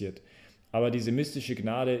da passiert. Aber diese mystische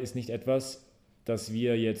Gnade ist nicht etwas, das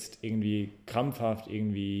wir jetzt irgendwie krampfhaft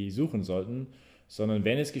irgendwie suchen sollten, sondern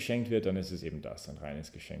wenn es geschenkt wird, dann ist es eben das, ein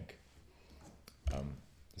reines Geschenk.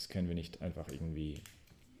 Das können wir nicht einfach irgendwie,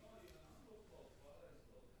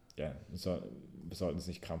 ja, wir sollten es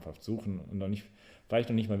nicht krampfhaft suchen und vielleicht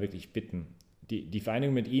noch nicht mal wirklich bitten. Die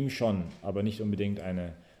Vereinigung mit ihm schon, aber nicht unbedingt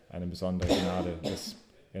eine besondere Gnade.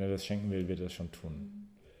 Wenn er das schenken will, wird er das schon tun.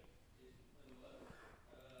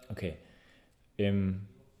 Okay.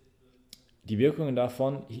 Die Wirkungen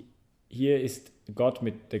davon, hier ist Gott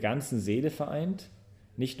mit der ganzen Seele vereint,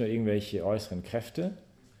 nicht nur irgendwelche äußeren Kräfte.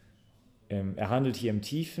 Er handelt hier im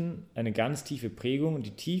Tiefen, eine ganz tiefe Prägung,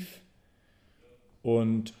 die tief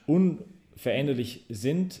und unveränderlich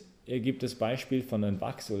sind. Er gibt das Beispiel von einem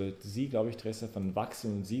Wachs, oder sie, glaube ich, Teresa, von Wachs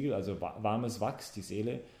und Siegel, also warmes Wachs, die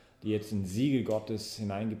Seele, die jetzt ein Siegel Gottes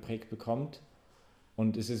hineingeprägt bekommt.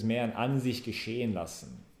 Und es ist mehr an sich geschehen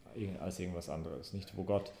lassen, als irgendwas anderes, nicht? Wo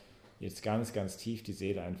Gott jetzt ganz, ganz tief die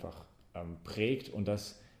Seele einfach prägt, und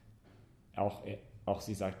das auch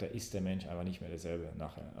sie sagt, da ist der Mensch einfach nicht mehr derselbe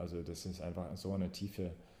nachher. Also das ist einfach so eine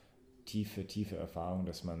tiefe Erfahrung,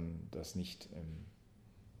 dass man das nicht,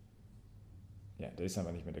 der ist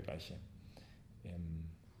einfach nicht mehr der gleiche.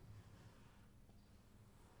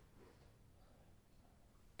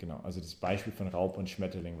 Genau, also das Beispiel von Raub und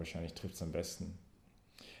Schmetterling wahrscheinlich trifft es am besten.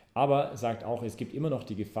 Aber sagt auch, es gibt immer noch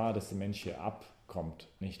die Gefahr, dass der Mensch hier abkommt,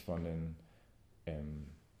 nicht von den,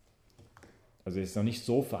 also er ist noch nicht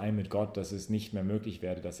so vereint mit Gott, dass es nicht mehr möglich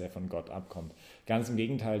wäre, dass er von Gott abkommt. Ganz im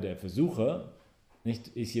Gegenteil, der Versucher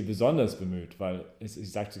ist hier besonders bemüht, weil es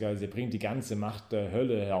sagt sogar, er bringt die ganze Macht der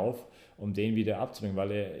Hölle herauf, um den wieder abzubringen,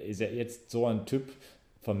 weil er ist ja jetzt so ein Typ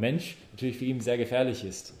von Mensch, natürlich für ihn sehr gefährlich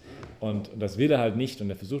ist. Und das will er halt nicht, und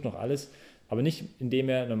er versucht noch alles, aber nicht, indem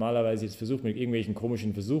er normalerweise jetzt versucht mit irgendwelchen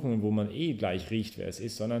komischen Versuchungen, wo man gleich riecht, wer es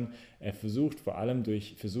ist, sondern er versucht vor allem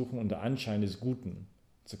durch Versuchen unter Anschein des Guten.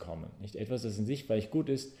 zu kommen. Nicht etwas, das in sich vielleicht gut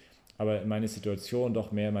ist, aber meine Situation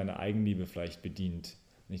doch mehr meine Eigenliebe vielleicht bedient,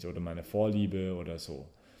 nicht, oder meine Vorliebe oder so.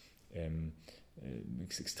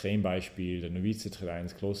 Extrembeispiel, der Novize tritt ein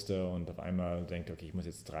ins Kloster und auf einmal denkt, okay, ich muss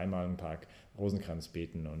jetzt 3-mal am Tag Rosenkranz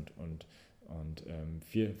beten und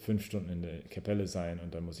 5 Stunden in der Kapelle sein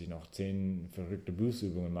und dann muss ich noch 10 verrückte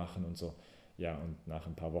Bluesübungen machen und so. Ja, und nach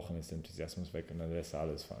ein paar Wochen ist der Enthusiasmus weg und dann lässt er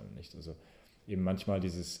alles fallen. Nicht? Also eben manchmal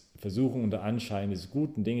dieses Versuchen unter Anschein, diese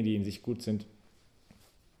guten Dinge, die in sich gut sind,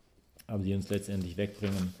 aber die uns letztendlich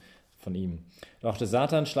wegbringen von ihm. Doch der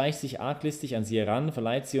Satan schleicht sich arglistig an sie heran,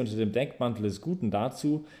 verleiht sie unter dem Deckmantel des Guten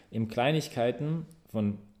dazu, in Kleinigkeiten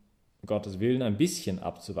von Gottes Willen ein bisschen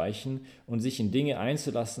abzuweichen und sich in Dinge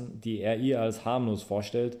einzulassen, die er ihr als harmlos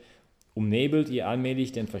vorstellt, umnebelt ihr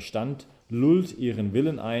allmählich den Verstand, lullt ihren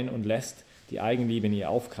Willen ein und lässt die Eigenliebe in ihr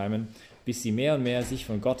aufkeimen, bis sie mehr und mehr sich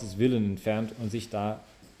von Gottes Willen entfernt und sich da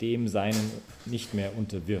dem Seinen nicht mehr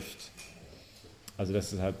unterwirft. Also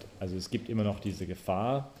das ist halt, also es gibt immer noch diese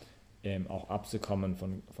Gefahr, auch abzukommen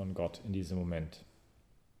von Gott in diesem Moment.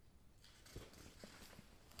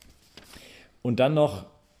 Und dann noch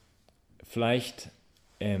vielleicht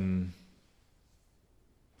ein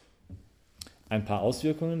paar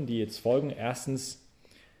Auswirkungen, die jetzt folgen. Erstens,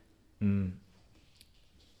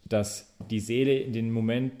 dass die Seele in dem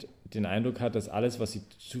Moment den Eindruck hat, dass alles, was sie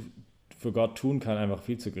für Gott tun kann, einfach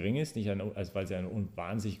viel zu gering ist, nicht weil sie eine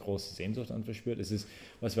wahnsinnig große Sehnsucht an verspürt. Es ist,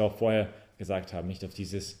 was wir auch vorher gesagt haben, nicht auf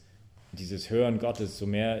dieses Hören Gottes, so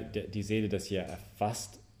mehr die Seele das hier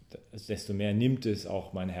erfasst, desto mehr nimmt es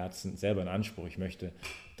auch mein Herzen selber in Anspruch. Ich möchte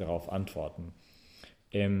darauf antworten.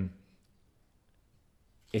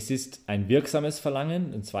 Es ist ein wirksames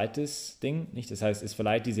Verlangen, ein zweites Ding, nicht? Das heißt, es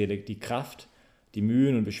verleiht die Seele die Kraft, die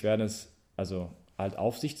Mühen und Beschwerden also halt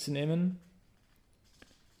auf sich zu nehmen.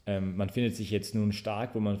 Man findet sich jetzt nun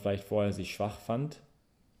stark, wo man vielleicht vorher sich schwach fand.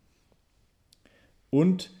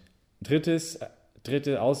 Und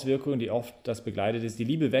dritte Auswirkung, die oft das begleitet ist, die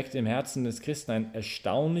Liebe weckt im Herzen des Christen eine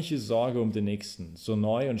erstaunliche Sorge um den Nächsten. So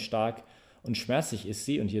neu und stark und schmerzlich ist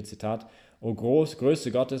sie, und hier Zitat, O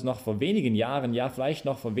Größe Gottes, noch vor wenigen Jahren, ja vielleicht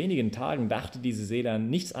noch vor wenigen Tagen dachte diese Seele an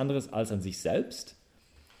nichts anderes als an sich selbst.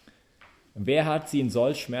 Wer hat sie in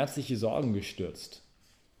solch schmerzliche Sorgen gestürzt?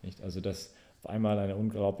 Nicht? Also dass auf einmal eine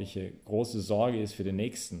unglaubliche große Sorge ist für den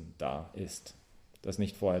Nächsten da ist, das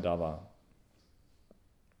nicht vorher da war.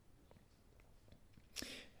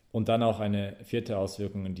 Und dann auch eine vierte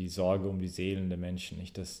Auswirkung, die Sorge um die Seelen der Menschen.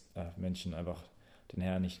 Nicht, dass Menschen einfach den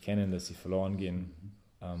Herrn nicht kennen, dass sie verloren gehen.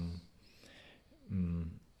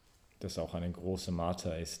 Das auch eine große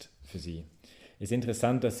Marter ist für sie. Es ist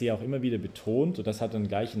interessant, dass sie auch immer wieder betont, und das hat dann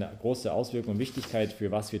gleich eine große Auswirkung und Wichtigkeit für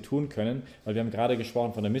was wir tun können, weil wir haben gerade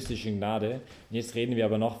gesprochen von der mystischen Gnade, und jetzt reden wir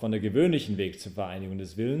aber noch von der gewöhnlichen Weg zur Vereinigung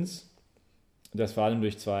des Willens, das vor allem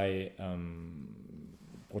durch 2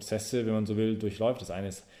 Prozesse, wenn man so will, durchläuft. Das eine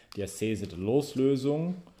ist die Askese der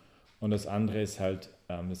Loslösung und das andere ist halt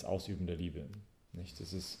das Ausüben der Liebe. Nicht?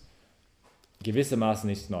 Das ist gewissermaßen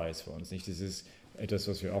nichts Neues für uns. Nicht? Das ist etwas,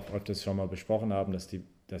 was wir auch öfters schon mal besprochen haben,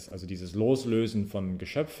 dass also dieses Loslösen von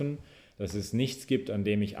Geschöpfen, dass es nichts gibt, an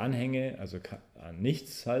dem ich anhänge, also an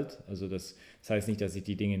nichts halt. Also das heißt nicht, dass ich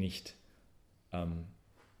die Dinge nicht,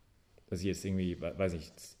 dass ich jetzt irgendwie, weiß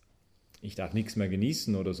ich darf nichts mehr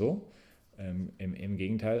genießen oder so, im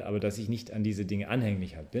Gegenteil, aber dass ich nicht an diese Dinge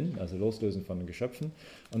anhänglich halt bin, also Loslösen von den Geschöpfen.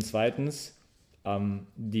 Und zweitens,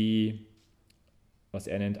 was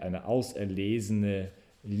er nennt, eine auserlesene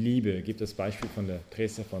Liebe. Gibt das Beispiel von der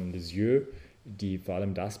Teresa von Lisieux, die vor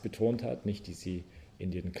allem das betont hat, nicht, die sie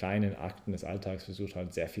in den kleinen Akten des Alltags versucht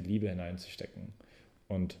hat, sehr viel Liebe hineinzustecken.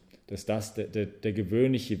 Und dass das der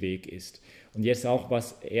gewöhnliche Weg ist. Und jetzt auch,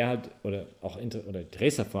 was er halt, oder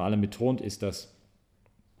Teresa vor allem betont, ist, dass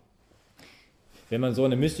wenn man so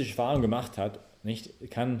eine mystische Erfahrung gemacht hat,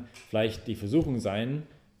 nicht, kann vielleicht die Versuchung sein,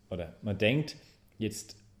 oder man denkt,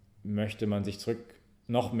 jetzt möchte man sich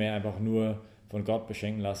noch mehr einfach nur von Gott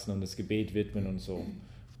beschenken lassen und das Gebet widmen und so.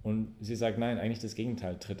 Und sie sagt, nein, eigentlich das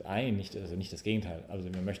Gegenteil tritt ein, nicht das Gegenteil. Also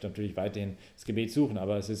man möchte natürlich weiterhin das Gebet suchen,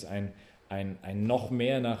 aber es ist ein noch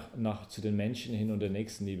mehr nach zu den Menschen hin und der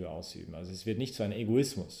Nächstenliebe ausüben. Also es wird nicht zu einem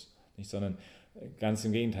Egoismus, nicht, sondern ganz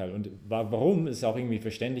im Gegenteil. Und warum, ist auch irgendwie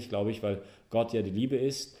verständlich, glaube ich, weil Gott ja die Liebe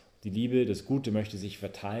ist. Die Liebe, das Gute möchte sich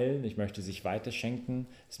verteilen, ich möchte sich weiterschenken,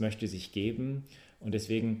 es möchte sich geben. Und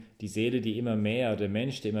deswegen die Seele, die immer mehr, der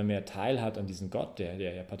Mensch, der immer mehr Teil hat an diesem Gott, der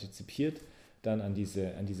ja partizipiert, dann an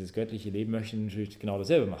dieses göttliche Leben, möchte natürlich genau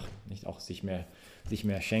dasselbe machen, nicht auch sich mehr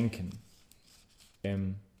schenken.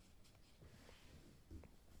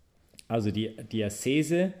 Also die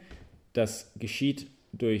Askese, das geschieht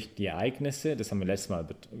durch die Ereignisse, das haben wir letztes Mal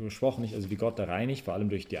besprochen, nicht? Also wie Gott da reinigt, vor allem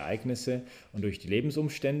durch die Ereignisse und durch die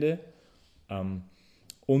Lebensumstände.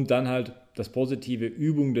 Und dann halt das positive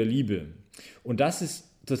Übung der Liebe. Und das ist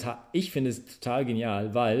total, ich finde es total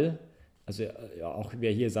genial, weil, also ja, auch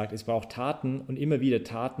wer hier sagt, es braucht Taten und immer wieder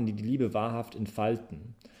Taten, die die Liebe wahrhaft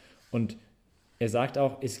entfalten. Und er sagt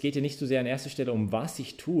auch, es geht ja nicht so sehr an erster Stelle um was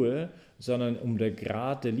ich tue, sondern um der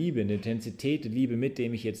Grad der Liebe, die Intensität der Liebe, mit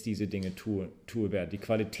dem ich jetzt diese Dinge tue werde, die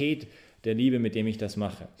Qualität der Liebe, mit dem ich das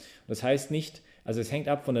mache. Das heißt nicht, also es hängt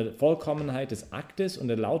ab von der Vollkommenheit des Aktes und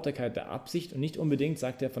der Lauterkeit der Absicht und nicht unbedingt,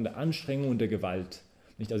 sagt er, von der Anstrengung und der Gewalt.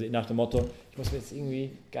 Nicht, also nach dem Motto, ich muss mir jetzt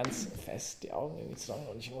irgendwie ganz fest die Augen irgendwie zusammen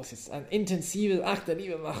und ich muss jetzt ein intensives Akt der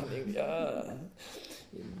Liebe machen. Irgendwie.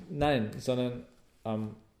 Nein, sondern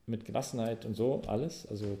mit Gelassenheit und so, alles,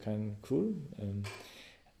 also kein cool.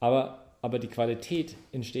 Aber die Qualität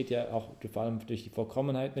entsteht ja auch vor allem durch die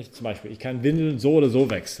Vollkommenheit nicht. Zum Beispiel, ich kann Windeln so oder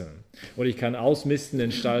so wechseln. Oder ich kann ausmisten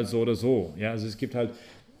den Stall so oder so. Ja, also es gibt halt,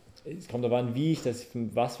 es kommt darauf an, wie ich das,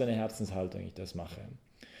 was für eine Herzenshaltung ich das mache.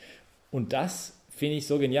 Und das finde ich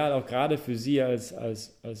so genial, auch gerade für Sie als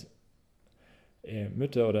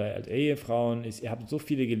Mütter oder als Ehefrauen, ihr habt so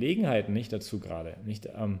viele Gelegenheiten nicht dazu gerade, nicht,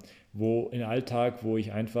 wo im Alltag, wo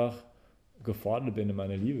ich einfach gefordert bin in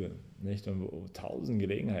meiner Liebe, nicht, und wo 1000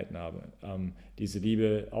 Gelegenheiten habe, diese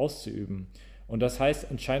Liebe auszuüben. Und das heißt,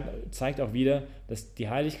 anscheinend zeigt auch wieder, dass die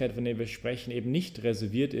Heiligkeit, von der wir sprechen, eben nicht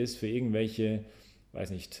reserviert ist für irgendwelche, weiß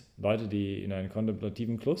nicht, Leute, die in einem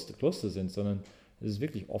kontemplativen Kloster sind, sondern es ist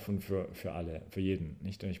wirklich offen für alle, für jeden.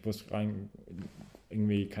 Nicht? Und ich muss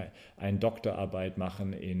irgendwie eine Doktorarbeit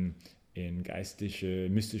machen in geistige,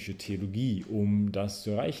 mystische Theologie, um das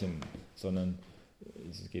zu erreichen, sondern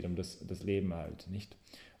es geht um das Leben halt, nicht?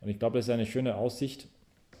 Und ich glaube, das ist eine schöne Aussicht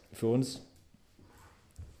für uns,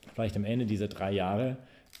 vielleicht am Ende dieser 3 Jahre,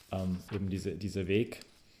 eben dieser Weg,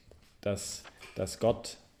 dass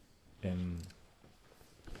Gott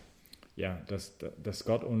dass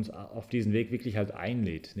Gott uns auf diesen Weg wirklich halt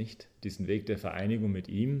einlädt, nicht? Diesen Weg der Vereinigung mit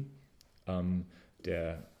ihm,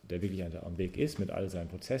 der wirklich am Weg ist mit all seinen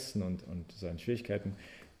Prozessen und seinen Schwierigkeiten,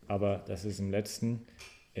 aber dass es im Letzten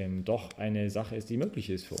doch eine Sache ist, die möglich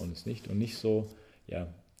ist für uns, nicht? Und nicht so,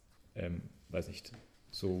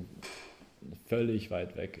 so völlig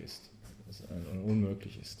weit weg ist und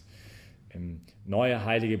unmöglich ist. Neue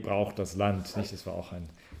Heilige braucht das Land, nicht? Das war auch ein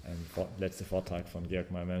letzter Vortrag von Georg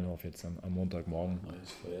Meyer-Mellenhoff jetzt am Montagmorgen.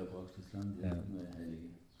 Neues Feuer braucht das Land, neue Heilige.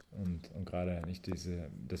 Und gerade nicht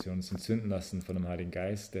dass wir uns entzünden lassen von dem Heiligen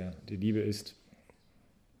Geist, der die Liebe ist.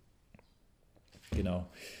 Genau.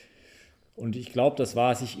 Und ich glaube, das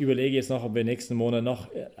war's. Ich überlege jetzt noch, ob wir nächsten Monat noch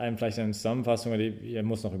vielleicht eine Zusammenfassung, oder ich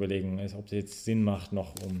muss noch überlegen, ob es jetzt Sinn macht,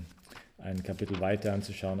 noch um ein Kapitel weiter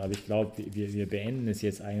anzuschauen. Aber ich glaube, wir beenden es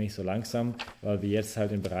jetzt eigentlich so langsam, weil wir jetzt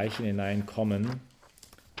halt in Bereiche hineinkommen,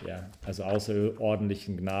 also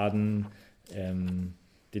außerordentlichen Gnaden,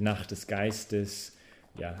 die Nacht des Geistes,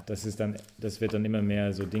 das wird dann immer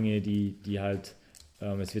mehr so Dinge, die halt,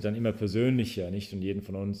 es wird dann immer persönlicher, nicht? Und jeden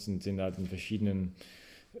von uns sind halt in verschiedenen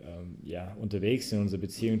unterwegs in unserer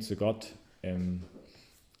Beziehung zu Gott,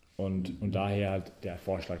 und daher halt der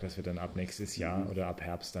Vorschlag, dass wir dann ab nächstes Jahr oder ab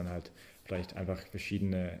Herbst dann halt vielleicht einfach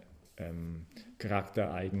verschiedene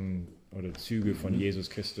Charaktereigen oder Züge von Jesus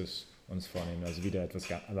Christus uns vornehmen, also wieder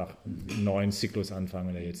einfach einen neuen Zyklus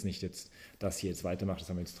anfangen, der jetzt nicht das hier jetzt weitermacht, das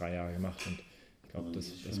haben wir jetzt 3 Jahre gemacht und ich glaube,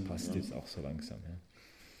 das passt jetzt auch so langsam.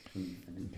 Ja.